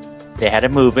 they had a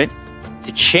movement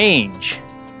to change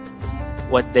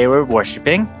what they were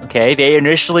worshipping. Okay, they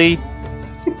initially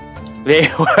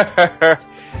were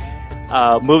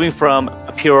moving from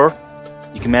a pure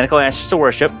ecumenical ancestor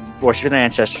worship, worshiping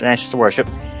ancestor worship.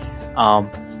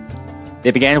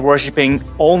 They began worshipping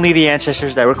only the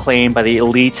ancestors that were claimed by the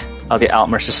elite of the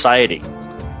Altmer society.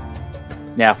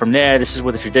 Now, from there, this is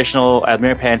where the traditional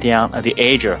Aldmir pantheon of the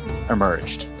Aedra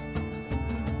emerged.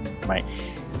 Right.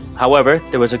 However,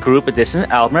 there was a group of distant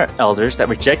Aldmer elders that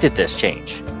rejected this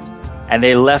change, and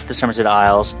they left the Somerset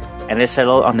Isles and they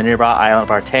settled on the nearby island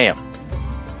of Artaeum.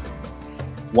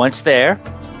 Once there,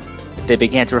 they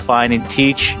began to refine and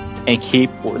teach and keep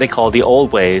what they call the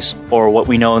old ways, or what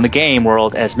we know in the game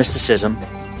world as mysticism,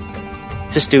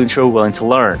 to students who are willing to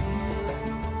learn.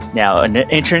 Now, an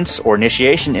entrance or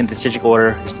initiation into the Psijic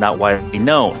Order is not widely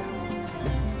known.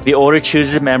 The Order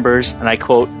chooses members, and I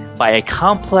quote, by a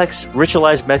complex,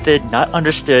 ritualized method not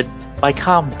understood by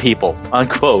common people,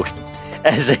 unquote,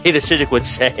 as the Psijic would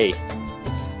say.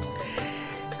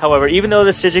 However, even though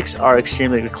the Psijics are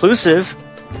extremely reclusive,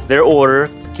 their order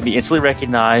can be instantly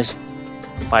recognized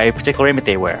by a particular raiment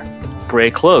they wear,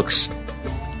 gray cloaks.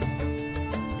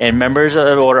 And members of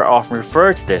the order often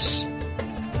refer to this.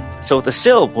 So the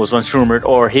Silb was once rumored,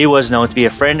 or he was known to be a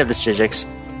friend of the Psijics,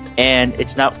 and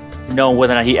it's not known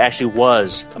whether or not he actually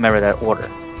was a member of that order.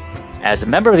 As a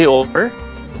member of the order,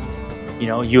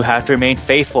 you have to remain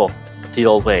faithful to the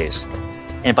old ways.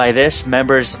 And by this,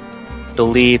 members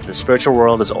believe the spiritual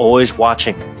world is always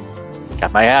watching.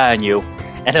 Got my eye on you.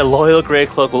 And a loyal Grey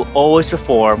Cloak will always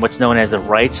perform what's known as the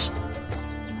rites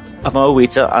of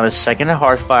Moawita on the second of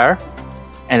Hearthfire,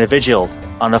 and the Vigil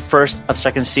on the first of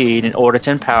second seed, in order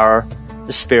to empower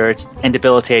the spirits and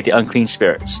debilitate the unclean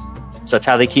spirits. So that's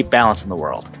how they keep balance in the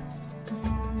world.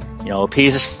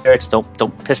 appease the spirits.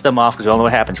 Don't piss them off because we all know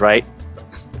what happens, right?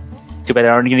 Too bad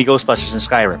there aren't any Ghostbusters in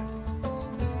Skyrim.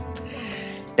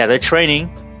 Now, their training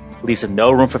leaves them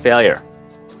no room for failure.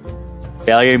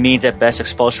 Failure means at best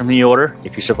expulsion from the Order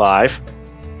if you survive.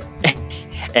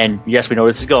 And yes, we know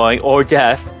where this is going, or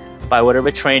death by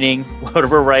whatever training,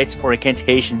 whatever rites or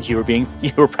incantations you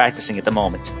were practicing at the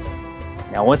moment.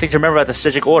 Now, one thing to remember about the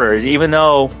Psijic Order is even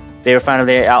though they were founded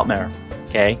in the Altmare,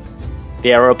 okay,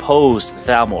 they are opposed to the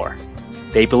Thalmor.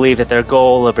 They believe that their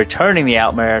goal of returning the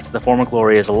Altmare to the former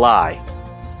glory is a lie.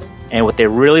 And what they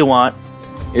really want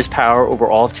is power over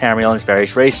all of Tamriel and its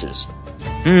various races.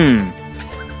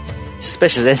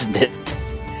 Suspicious, isn't it?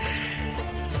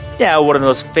 Now, one of the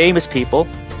most famous people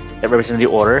that represent the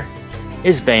Order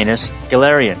is Vanus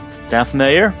Galarian. Sound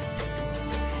familiar?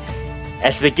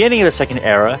 At the beginning of the Second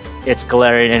Era, it's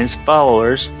Galarian and his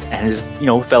followers and his,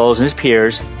 fellows and his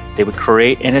peers. They would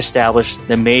create and establish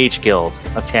the Mage Guild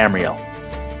of Tamriel.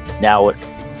 Now, what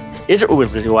isn't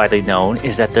really widely known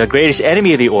is that the greatest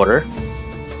enemy of the Order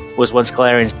was once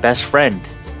Galarian's best friend,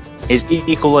 his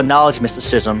equal in knowledge of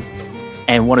mysticism,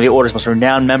 and one of the Order's most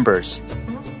renowned members,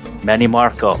 Manny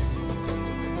Marco.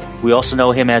 We also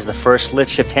know him as the first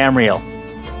Lich of Tamriel,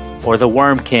 or the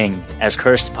Worm King, as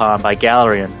cursed upon by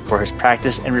Galarian for his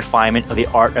practice and refinement of the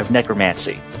art of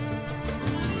necromancy.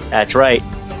 That's right.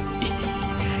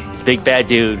 The big bad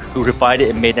dude who refined it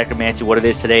and made necromancy what it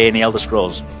is today in the Elder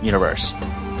Scrolls universe.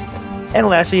 And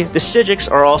lastly, the Psijics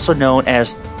are also known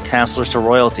as counselors to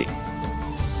royalty.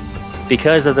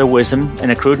 Because of their wisdom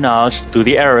and accrued knowledge through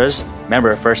the eras,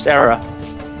 remember, first era,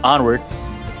 onward,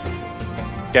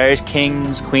 various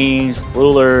kings, queens,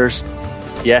 rulers,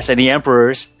 yes, and the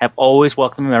emperors have always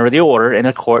welcomed a member of the Order in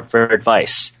the court for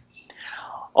advice.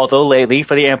 Although lately,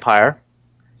 for the Empire,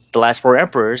 the last four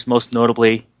emperors, most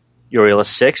notably Uriel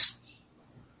VI,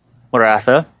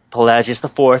 Maratha, Pelagius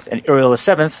IV, and Uriel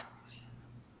VII,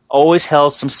 always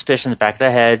held some suspicion in the back of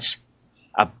their heads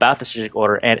about the Psijic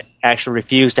Order and actually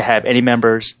refused to have any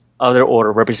members of their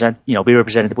order be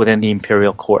represented within the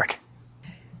Imperial Court.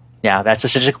 Now, that's the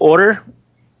Psijic Order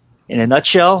in a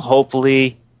nutshell.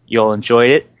 Hopefully, you'll enjoy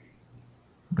it.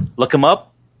 Look them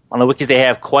up. On the wiki, they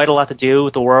have quite a lot to do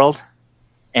with the world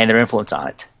and their influence on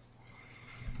it.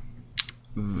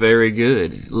 Very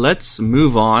good. Let's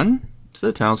move on to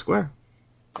the town square.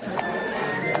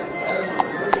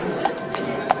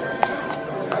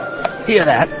 Hear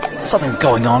that? Something's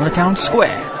going on in the town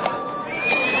square.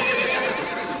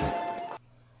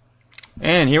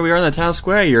 And here we are in the town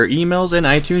square, your emails and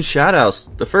iTunes shoutouts.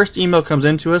 The first email comes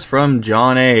in to us from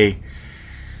John A.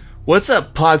 What's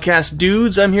up, podcast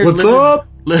dudes? I'm here to deliver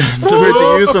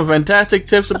to you some fantastic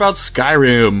tips about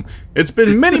Skyrim. It's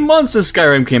been many months since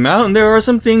Skyrim came out, and there are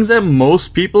some things that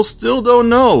most people still don't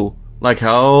know. Like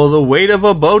how the weight of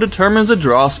a bow determines the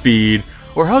draw speed,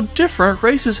 or how different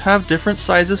races have different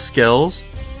size skells,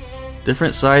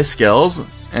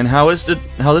 and how this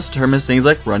determines things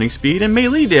like running speed and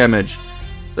melee damage.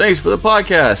 Thanks for the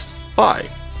podcast. Bye.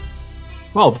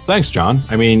 Well, thanks, John.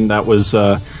 I mean, that was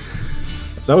a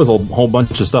whole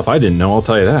bunch of stuff I didn't know, I'll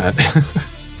tell you that.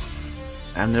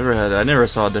 I never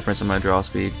saw a difference in my draw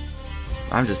speed.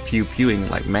 I'm just pewing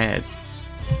like mad.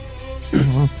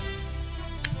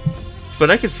 But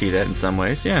I could see that in some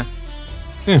ways, yeah.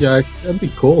 Yeah, that'd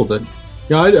be cool.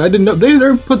 I didn't know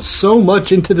they put so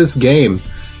much into this game.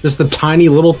 Just the tiny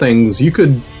little things. You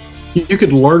could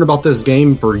learn about this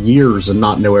game for years and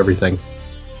not know everything.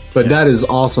 But that is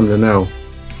awesome to know.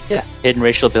 Yeah, hidden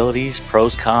racial abilities,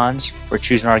 pros, cons, for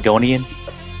choosing an Argonian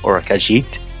or a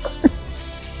Khajiit.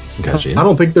 Khajiit? I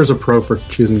don't think there's a pro for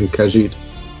choosing a Khajiit.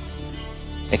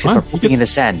 Except for pooping in the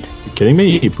sand. You kidding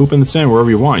me? You poop in the sand wherever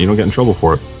you want. You don't get in trouble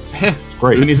for it. It's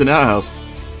great. Who needs an outhouse?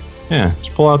 Yeah,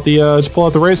 just pull out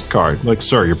the race card. Like,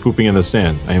 sir, you're pooping in the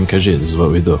sand. I am Khajiit. This is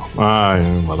what we do. Let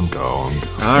him go.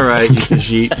 All right,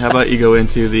 Khajiit. How about you go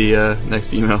into the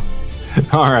next email?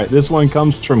 All right, this one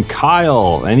comes from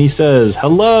Kyle, and he says,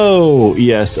 "Hello,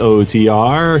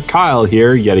 ESOTR. Kyle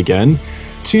here yet again.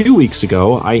 2 weeks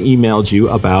ago, I emailed you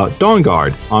about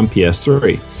Dawnguard on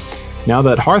PS3. Now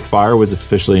that Hearthfire was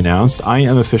officially announced, I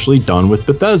am officially done with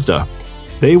Bethesda.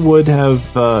 They would have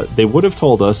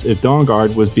told us if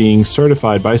Dawnguard was being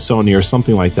certified by Sony or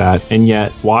something like that, and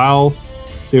yet while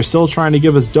they're still trying to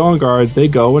give us Dawnguard, they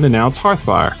go and announce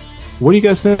Hearthfire. What do you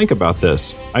guys think about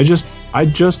this? I just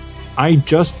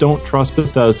don't trust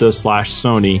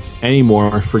Bethesda/Sony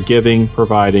anymore for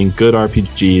providing good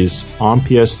RPGs on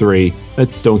PS3 that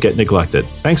don't get neglected.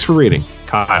 Thanks for reading,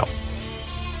 Kyle."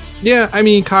 Yeah, I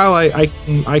mean, Kyle, I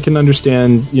can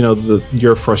understand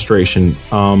your frustration.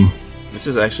 This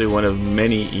is actually one of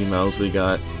many emails we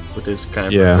got with this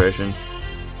kind of frustration.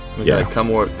 We got a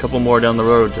couple more down the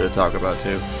road to talk about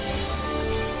too.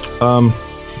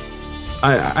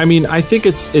 I mean, I think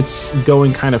it's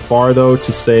going kind of far though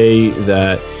to say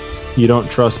that you don't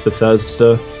trust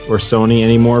Bethesda or Sony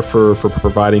anymore for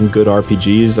providing good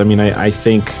RPGs. I mean, I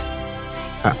think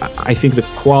the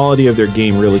quality of their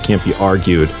game really can't be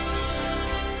argued.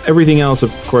 Everything else,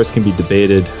 of course, can be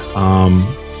debated,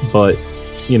 but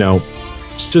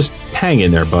just hang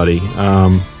in there, buddy.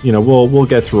 We'll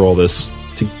get through all this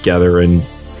together, and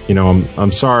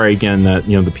I'm sorry again that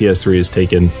the PS3 has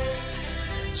taken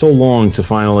so long to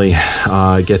finally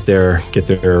get their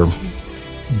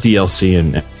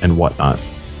DLC and whatnot.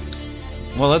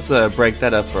 Well, let's break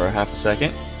that up for half a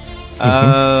second.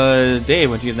 Dave,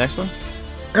 want to do the next one?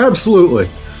 Absolutely.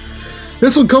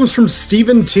 This one comes from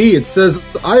Stephen T. It says,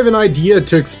 I have an idea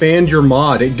to expand your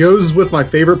mod. It goes with my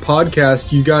favorite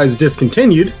podcast you guys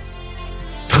discontinued.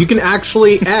 You can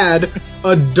actually add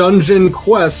a dungeon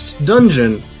quest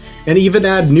dungeon and even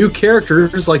add new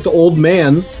characters like the old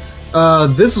man.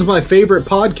 This is my favorite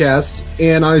podcast,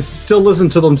 and I still listen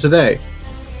to them today.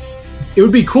 It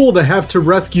would be cool to have to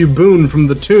rescue Boone from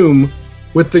the tomb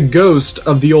with the ghost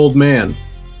of the old man.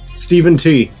 Stephen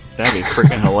T. That'd be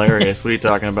freaking hilarious. What are you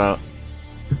talking about?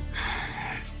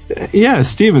 Yeah,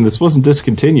 Steven, this wasn't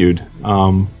discontinued.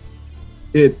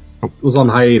 It was on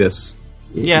hiatus.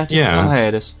 Yeah, on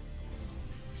hiatus.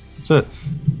 That's it.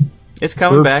 It's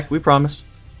coming back, we promise.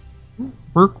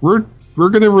 We're going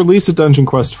to release a Dungeon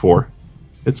Quest 4.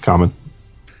 It's coming.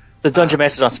 The Dungeon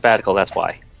Master's on sabbatical, that's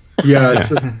why. Yeah,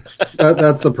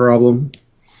 that's the problem.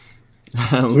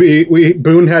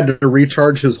 Boone had to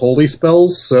recharge his holy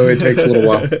spells, so it takes a little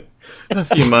while. A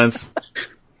few months.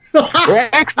 They're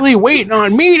actually waiting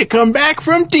on me to come back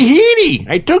from Tahiti.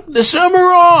 I took the summer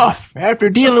off after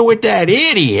dealing with that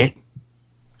idiot.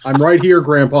 I'm right here,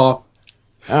 Grandpa.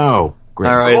 Oh,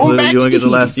 Grandpa. All right, Lou, you want to get the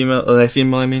last email?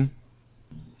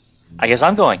 I guess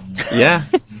I'm going. Yeah.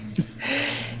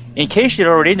 In case you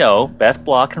already know, Beth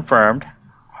Block confirmed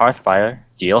Hearthfire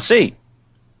DLC.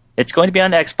 It's going to be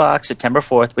on Xbox September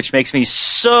 4th, which makes me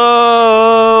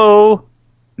so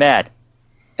mad.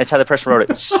 That's how the person wrote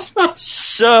it.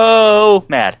 So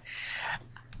mad.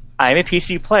 I'm a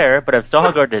PC player, but if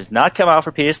Dawnguard does not come out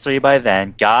for PS3 by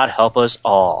then, God help us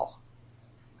all.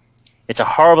 It's a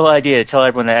horrible idea to tell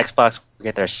everyone that Xbox will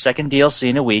get their second DLC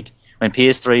in a week when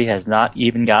PS3 has not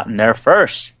even gotten their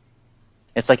first.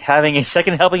 It's like having a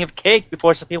second helping of cake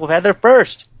before some people have had their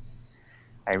first.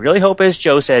 I really hope, as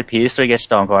Joe said, PS3 gets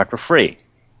Dawnguard for free.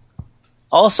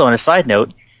 Also, on a side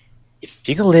note, if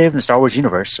you could live in the Star Wars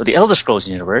universe or the Elder Scrolls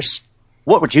universe,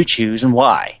 what would you choose and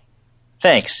why?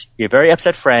 Thanks, your very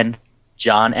upset friend,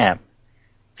 John M.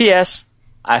 P.S.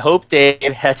 I hope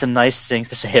Dave had some nice things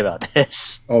to say about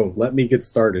this. Oh, let me get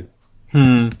started.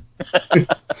 Their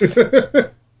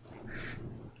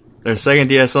second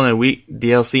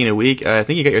DLC in a week. I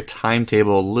think you got your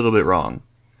timetable a little bit wrong.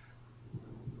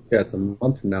 Yeah, it's a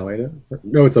month from now, ain't it?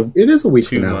 No, it is a week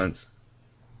from now. 2 months.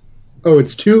 Oh,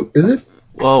 it's 2, is it?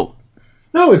 Well,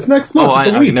 no, it's next month.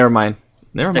 It's a week. Never mind.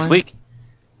 Next week?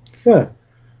 Yeah.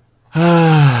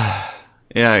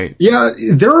 Yeah. Yeah,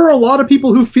 there are a lot of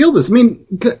people who feel this. I mean,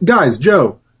 guys,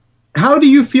 Joe, how do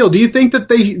you feel? Do you think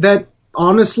that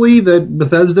honestly, that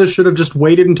Bethesda should have just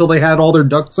waited until they had all their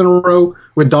ducks in a row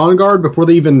with Dawnguard before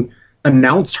they even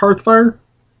announced Hearthfire?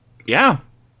 Yeah.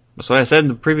 That's what I said in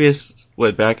the previous,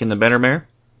 back in the Bannered Mare?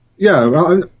 Yeah,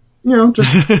 well,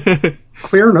 just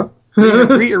clearing up.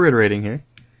 Reiterating here.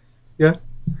 Yeah.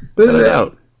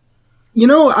 Out.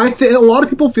 A lot of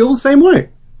people feel the same way.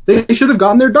 They should have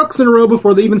gotten their ducks in a row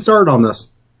before they even started on this.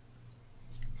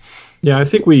 Yeah, I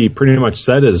think we pretty much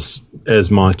said as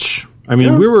much. I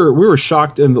mean, we were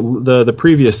shocked in the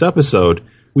previous episode.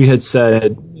 We had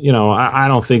said, I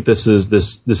don't think this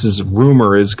is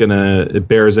rumor is it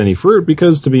bears any fruit,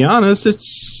 because to be honest, it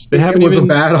was a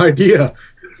bad idea.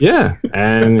 Yeah,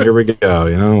 and here we go.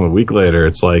 A week later,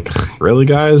 it's like, really,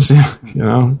 guys?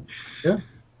 Yeah.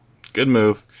 Good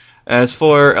move. As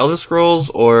for Elder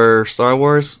Scrolls or Star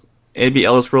Wars, it'd be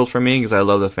Elder Scrolls for me because I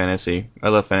love the fantasy. I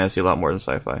love fantasy a lot more than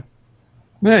sci-fi.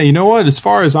 Yeah, you know what? As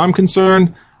far as I'm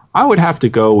concerned, I would have to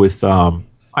go with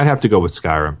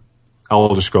Skyrim,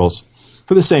 Elder Scrolls,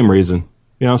 for the same reason.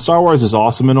 Star Wars is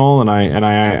awesome and all, and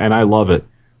I love it.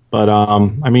 But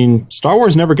I mean, Star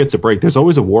Wars never gets a break. There's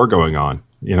always a war going on.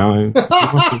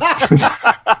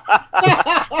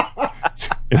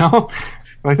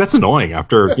 Like, that's annoying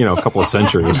after a couple of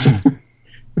centuries.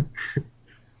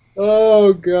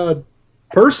 Oh God!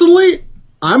 Personally,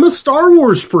 I'm a Star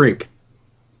Wars freak.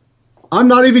 I'm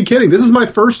not even kidding. This is my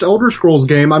first Elder Scrolls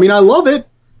game. I mean, I love it,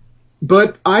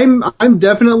 but I'm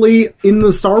definitely in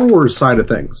the Star Wars side of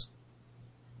things.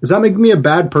 Does that make me a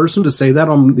bad person to say that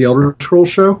on the Elder Scrolls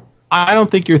show? I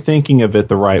don't think you're thinking of it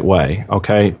the right way,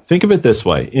 okay? Think of it this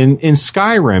way. In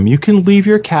Skyrim, you can leave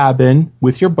your cabin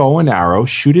with your bow and arrow,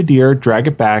 shoot a deer, drag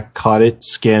it back, cut it,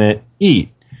 skin it, eat.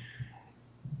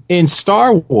 In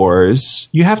Star Wars,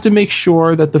 you have to make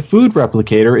sure that the food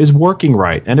replicator is working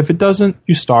right. And if it doesn't,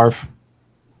 you starve.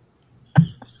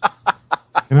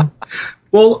 You know?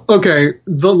 Well, okay,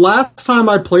 the last time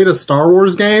I played a Star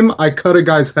Wars game, I cut a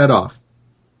guy's head off.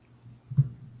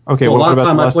 Okay, well, what last about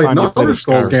time the I last played time you an played Elder a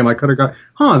Scrolls Skyrim? game, I could have got.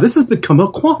 This has become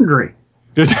a quandary.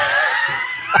 Liz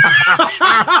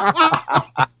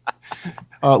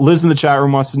in the chat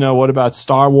room wants to know, what about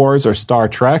Star Wars or Star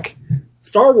Trek?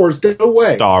 Star Wars, go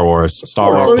away. Star Wars.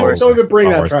 Don't even bring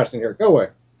Star that Wars. trash in here. Go away.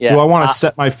 Yeah. Do I want to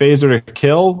set my phaser to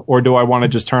kill, or do I want to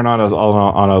just turn on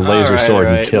a laser sword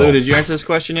and kill? Lou, did you answer this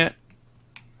question yet?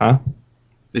 Huh?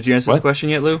 Did you answer this question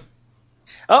yet, Lou?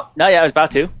 Oh, no, yeah, I was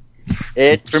about to.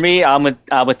 For me, I'm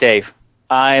with Dave.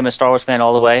 I'm a Star Wars fan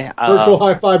all the way. Virtual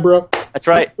high five, bro. That's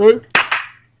right.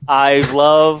 I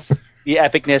love the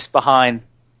epicness behind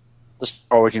the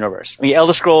Star Wars universe. I mean,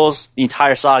 Elder Scrolls, the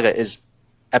entire saga is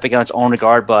epic in its own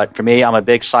regard, but for me, I'm a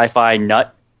big sci-fi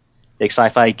nut, big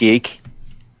sci-fi geek,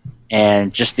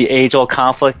 and just the age-old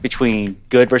conflict between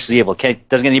good versus evil. Doesn't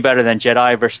get any better than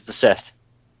Jedi versus the Sith.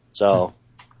 So,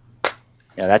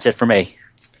 yeah, that's it for me.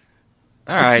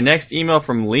 Alright, next email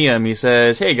from Liam. He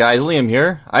says, "Hey guys, Liam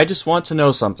here. I just want to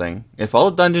know something. If all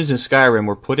the dungeons in Skyrim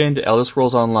were put into Elder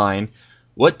Scrolls Online,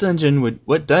 what dungeon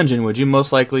would you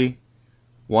most likely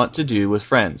want to do with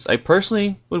friends? I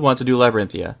personally would want to do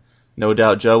Labyrinthia. No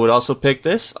doubt Joe would also pick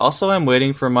this. Also, I'm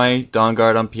waiting for my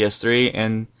Dawnguard on PS3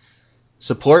 and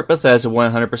support Bethesda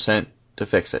 100% to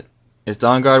fix it. Is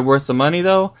Dawnguard worth the money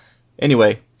though?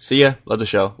 Anyway, see ya. Love the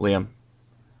show, Liam."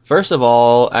 First of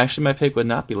all, actually my pick would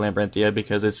not be Labyrinthia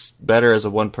because it's better as a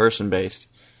one-person based.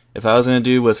 If I was going to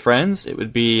do with friends, it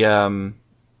would be Blackreach.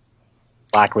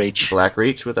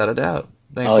 Blackreach, without a doubt.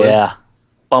 Thanks, Oh, Liz. yeah.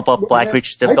 Bump up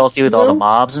Blackreach's difficulty with all the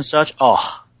mobs and such.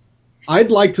 Oh.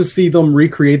 I'd like to see them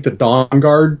recreate the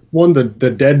Dawnguard one, the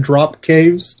Dead Drop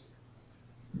Caves,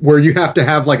 where you have to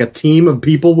have like a team of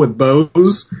people with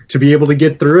bows to be able to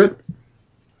get through it.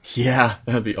 Yeah,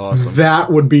 that'd be awesome.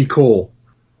 That would be cool.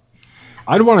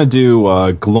 I'd want to do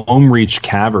Gloamreach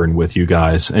Cavern with you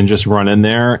guys and just run in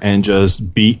there and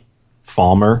just beat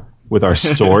Falmer with our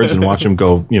swords and watch him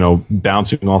go,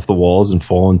 bouncing off the walls and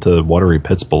fall into watery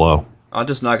pits below. I'll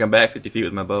just knock him back 50 feet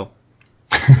with my bow.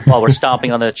 While we're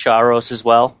stomping on the Charos as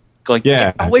well. Going,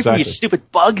 yeah, get away from exactly. you,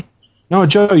 stupid bug. No,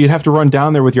 Joe, you'd have to run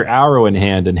down there with your arrow in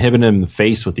hand and hit him in the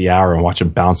face with the arrow and watch him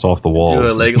bounce off the walls. Do a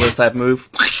Legolas type move.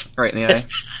 Right in the eye.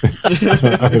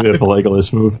 I did a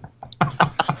Legolas move.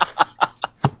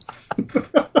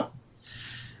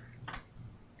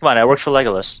 Come on, I worked for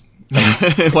Legolas.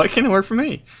 Why can't it work for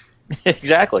me?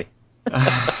 Exactly.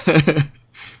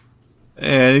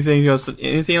 Anything else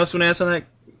you want to answer on that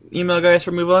email, guys,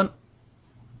 for move on?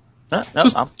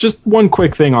 Just one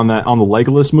quick thing on the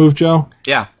Legolas move, Joe.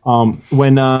 Yeah.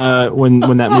 When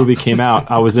that movie came out,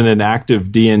 I was in an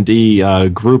active D&D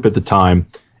group at the time,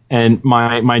 and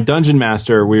my dungeon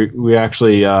master, we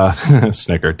actually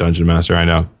snicker dungeon master, I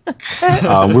know.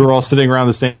 We were all sitting around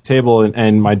the same table,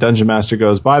 and my dungeon master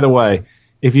goes, "By the way,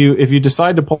 if you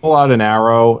decide to pull out an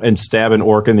arrow and stab an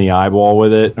orc in the eyeball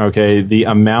with it, okay, the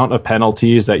amount of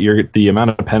penalties to hit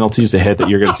that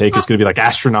you're going to take is going to be like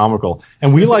astronomical."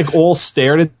 And we like all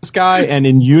stared at this guy, and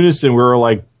in unison we were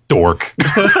like, "Dork."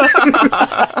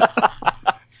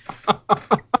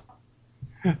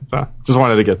 So, just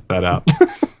wanted to get that out.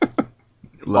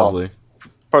 Lovely.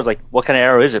 I was like, what kind of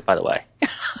arrow is it, by the way?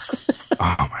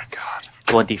 Oh my god.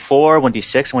 1d4,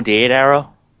 1d6, 1d8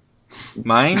 arrow?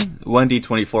 Mine?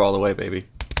 1d24 all the way, baby.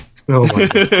 Oh my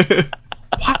god.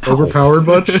 What? Overpowered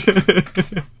much?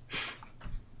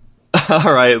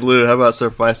 Alright, Lou, how about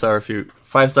some 5-star review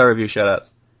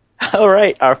shoutouts?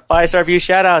 Alright, our 5-star review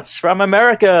shoutouts from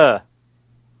America.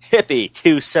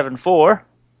 Hippie274.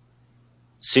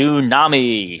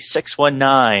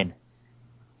 Tsunami619.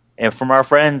 And from our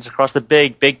friends across the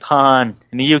big pond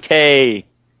in the UK,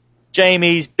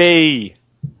 Jamie's B.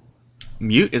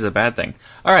 Mute is a bad thing.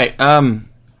 Alright,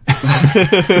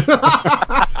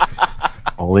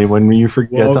 Only when you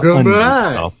forget to unmute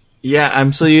yourself. Yeah,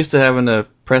 I'm so used to having to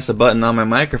press a button on my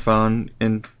microphone,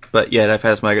 but yet I've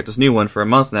had to get this new one for a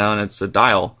month now, and it's a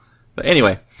dial. But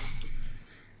anyway,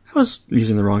 I was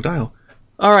using the wrong dial.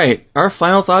 Alright, our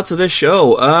final thoughts of this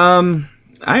show.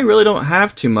 I really don't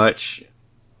have too much.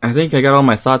 I think I got all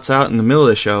my thoughts out in the middle of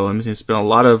the show. I mean, it's been a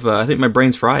lot of, I think my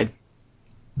brain's fried.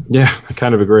 Yeah, I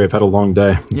kind of agree. I've had a long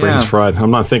day. Brain's fried.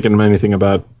 I'm not thinking of anything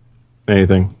about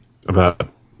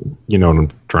you know what I'm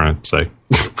trying to say.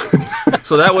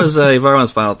 So that was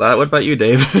Varwan's final thought. What about you,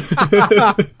 Dave?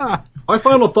 My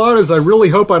final thought is I really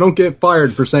hope I don't get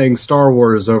fired for saying Star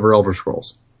Wars over Elder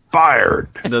Scrolls. Fired!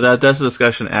 That's a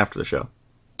discussion after the show.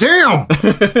 Damn!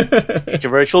 It's a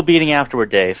virtual beating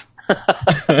afterward, Dave.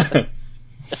 Hey,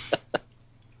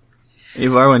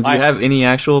 Varwan, do you have any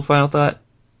actual final thought?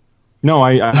 No,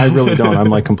 I really don't. I'm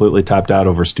like completely tapped out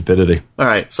over stupidity. All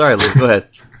right. Sorry, Luke. Go ahead.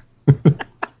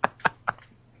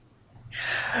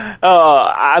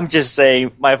 I'm just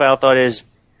saying, my final thought is,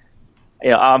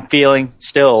 I'm feeling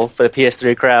still for the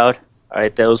PS3 crowd. All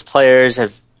right, those players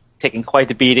have taken quite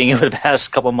the beating over the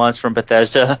past couple months from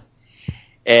Bethesda,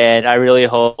 and I really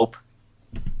hope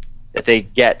that they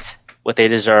get what they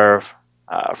deserve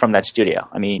from that studio.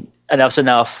 I mean, enough's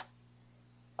enough.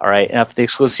 All right, enough of the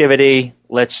exclusivity.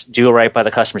 Let's do it right by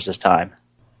the customers this time.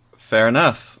 Fair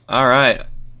enough. All right.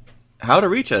 How to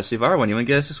reach us, Varwan? You want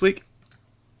to get us this week?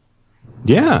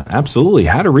 Yeah, absolutely.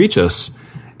 How to reach us.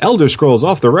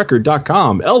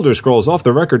 ElderScrollsOffTheRecord.com.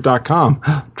 ElderScrollsOffTheRecord.com.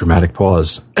 Dramatic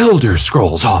pause.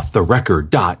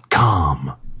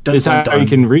 ElderScrollsOffTheRecord.com is how you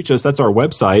can reach us. That's our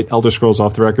website,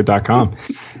 ElderScrollsOffTheRecord.com.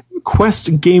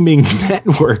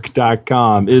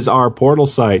 QuestGamingNetwork.com is our portal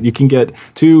site. You can get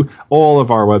to all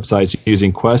of our websites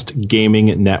using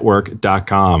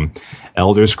QuestGamingNetwork.com.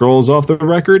 Elder Scrolls Off the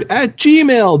Record at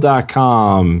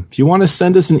gmail.com. If you want to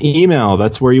send us an email,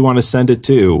 that's where you want to send it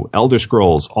to. Elder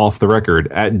Scrolls Off the Record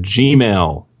at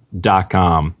gmail.com.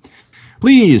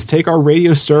 Please take our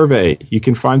radio survey. You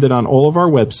can find it on all of our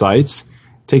websites.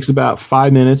 It takes about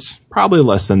 5 minutes, probably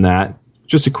less than that.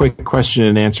 Just a quick question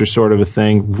and answer sort of a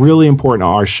thing. Really important to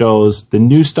our shows. The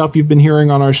new stuff you've been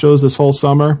hearing on our shows this whole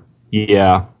summer,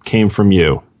 came from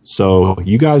you. So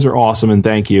you guys are awesome and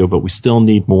thank you, but we still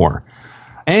need more.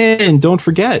 And don't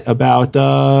forget about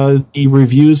the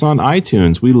reviews on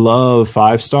iTunes. We love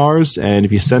 5 stars, and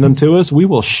if you send them to us, we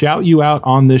will shout you out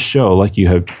on this show like you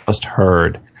have just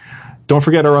heard. Don't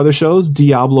forget our other shows.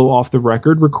 Diablo Off the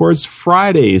Record records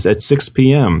Fridays at 6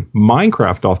 p.m.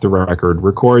 Minecraft Off the Record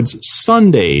records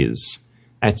Sundays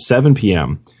at 7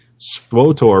 p.m.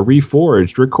 SWTOR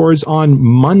Reforged records on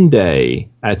Monday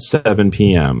at 7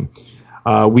 p.m.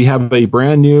 We have a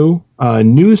brand new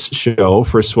news show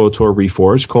for SWTOR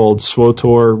Reforged called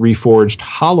SWTOR Reforged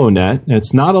HoloNet.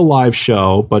 It's not a live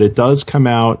show, but it does come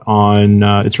out on,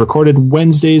 it's recorded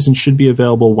Wednesdays and should be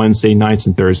available Wednesday nights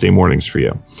and Thursday mornings for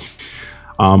you.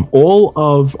 All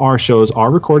of our shows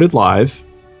are recorded live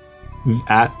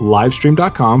at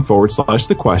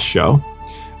livestream.com/The Quest Show.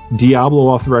 Diablo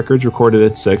Off the Record's recorded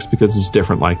at 6 because it's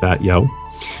different like that, yo.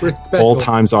 All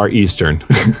times are Eastern.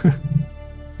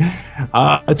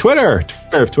 Twitter.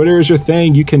 If Twitter is your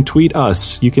thing, you can tweet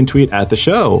us. You can tweet at the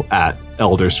show at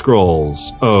Elder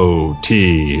Scrolls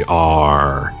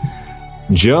OTR.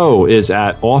 Joe is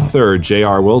at author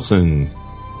J.R. Wilson.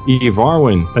 Eve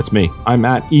Arwin, that's me. I'm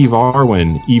at Eve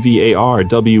Arwin,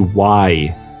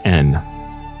 EVARWYN.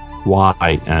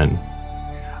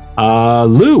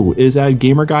 Lou is at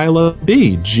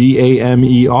GamerGuyLB,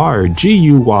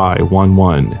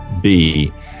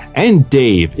 GamerGuy11B. And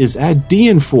Dave is at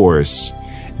DIenforce,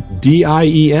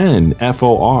 DIENFORCE,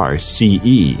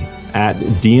 at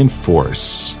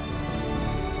DIenforce.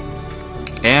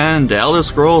 And Elder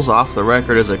Scrolls Off the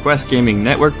Record is a Quest Gaming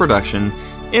Network production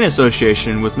in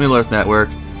association with Middle Earth Network.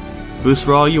 Boost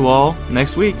for all you all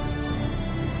next week.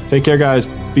 Take care, guys.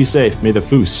 Be safe. May the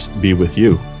Foos be with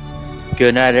you.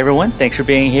 Good night, everyone. Thanks for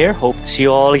being here. Hope to see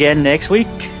you all again next week.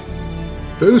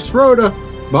 Boost Rhoda.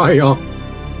 Bye, y'all.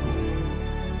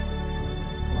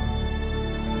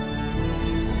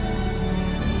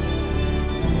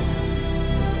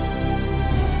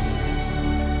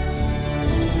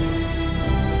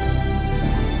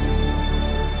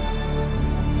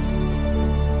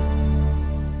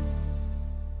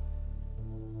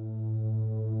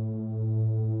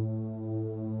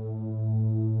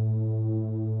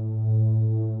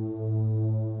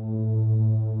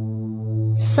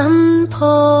 Some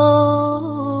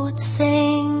poets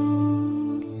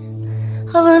sing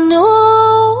of a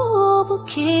noble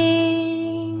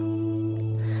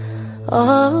king, or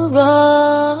of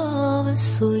a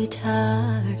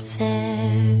sweetheart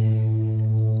fair.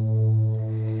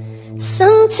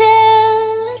 Some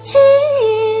tell a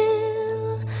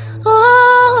tale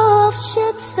of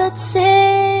ships that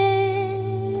sail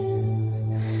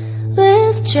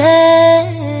with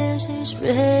treasures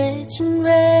rich and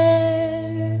rare.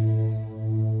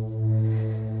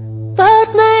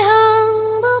 But my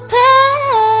humble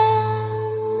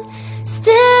pen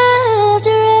still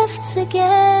drifts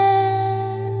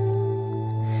again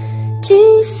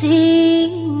to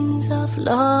scenes of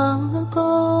long ago,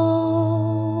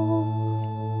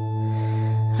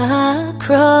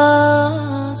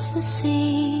 across the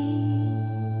sea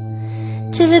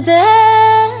to the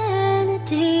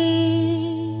Bannered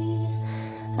Mare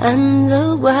and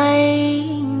the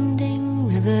winding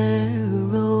river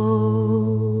road.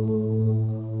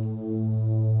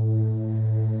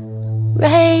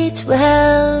 Right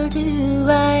well do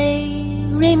I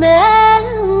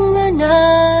remember now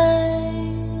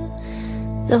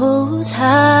those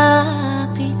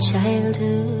happy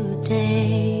childhood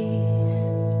days,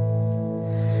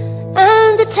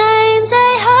 and the times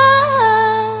I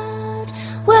had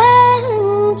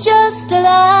when just a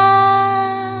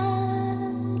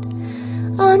lad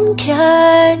on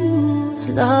Cairn's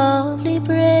lovely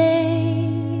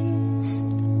braes.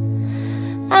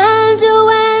 And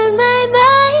when my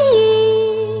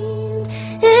mind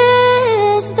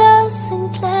is thus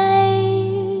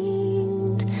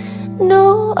inclined,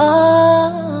 no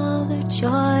other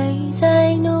joys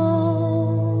I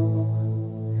know,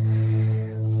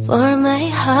 for my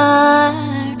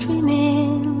heart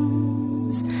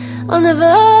remains on the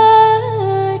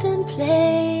verdant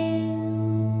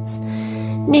plains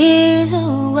near the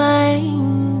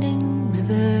winding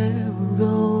river road.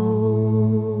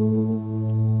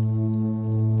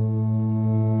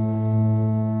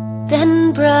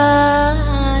 Ben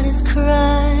Brad is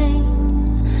crying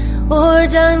o'er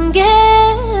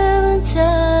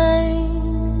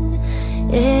Dungalantine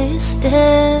is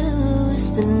still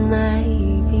within my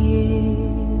view,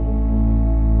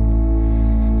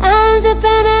 and the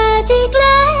Benedict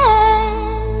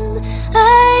Glen I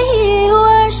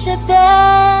worship then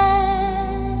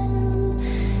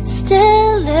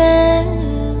still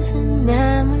lives in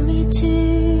memory too.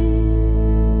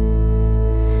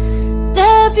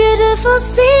 The beautiful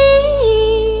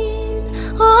scene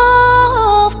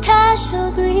of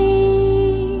Cashel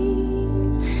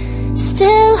Green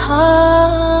still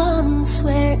haunts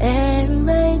where'er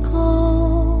I go,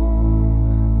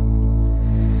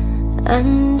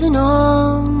 and in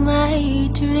all my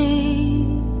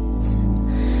dreams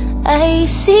I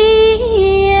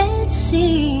see, it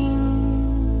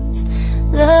seems,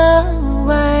 the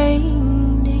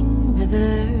winding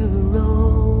river road.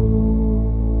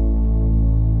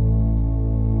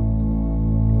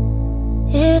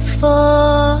 If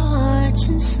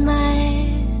fortune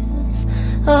smiles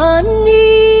on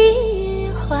me a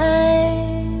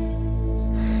while,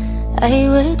 I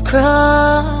would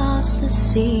cross the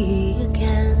sea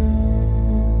again,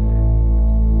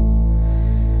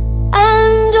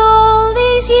 and all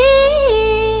these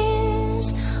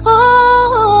years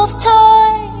of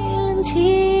toil and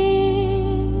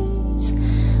tears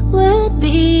would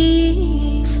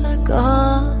be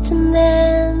forgotten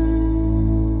then.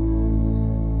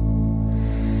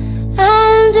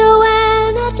 And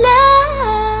when at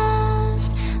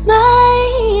last my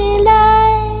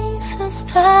life has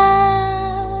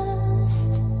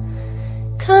passed,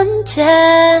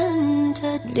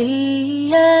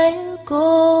 contentedly I'll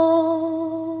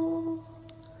go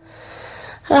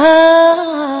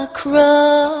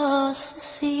across the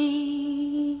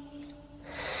sea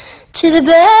to the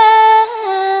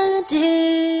Bannered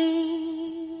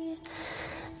Mare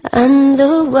and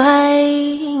the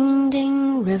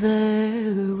winding river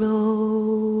road.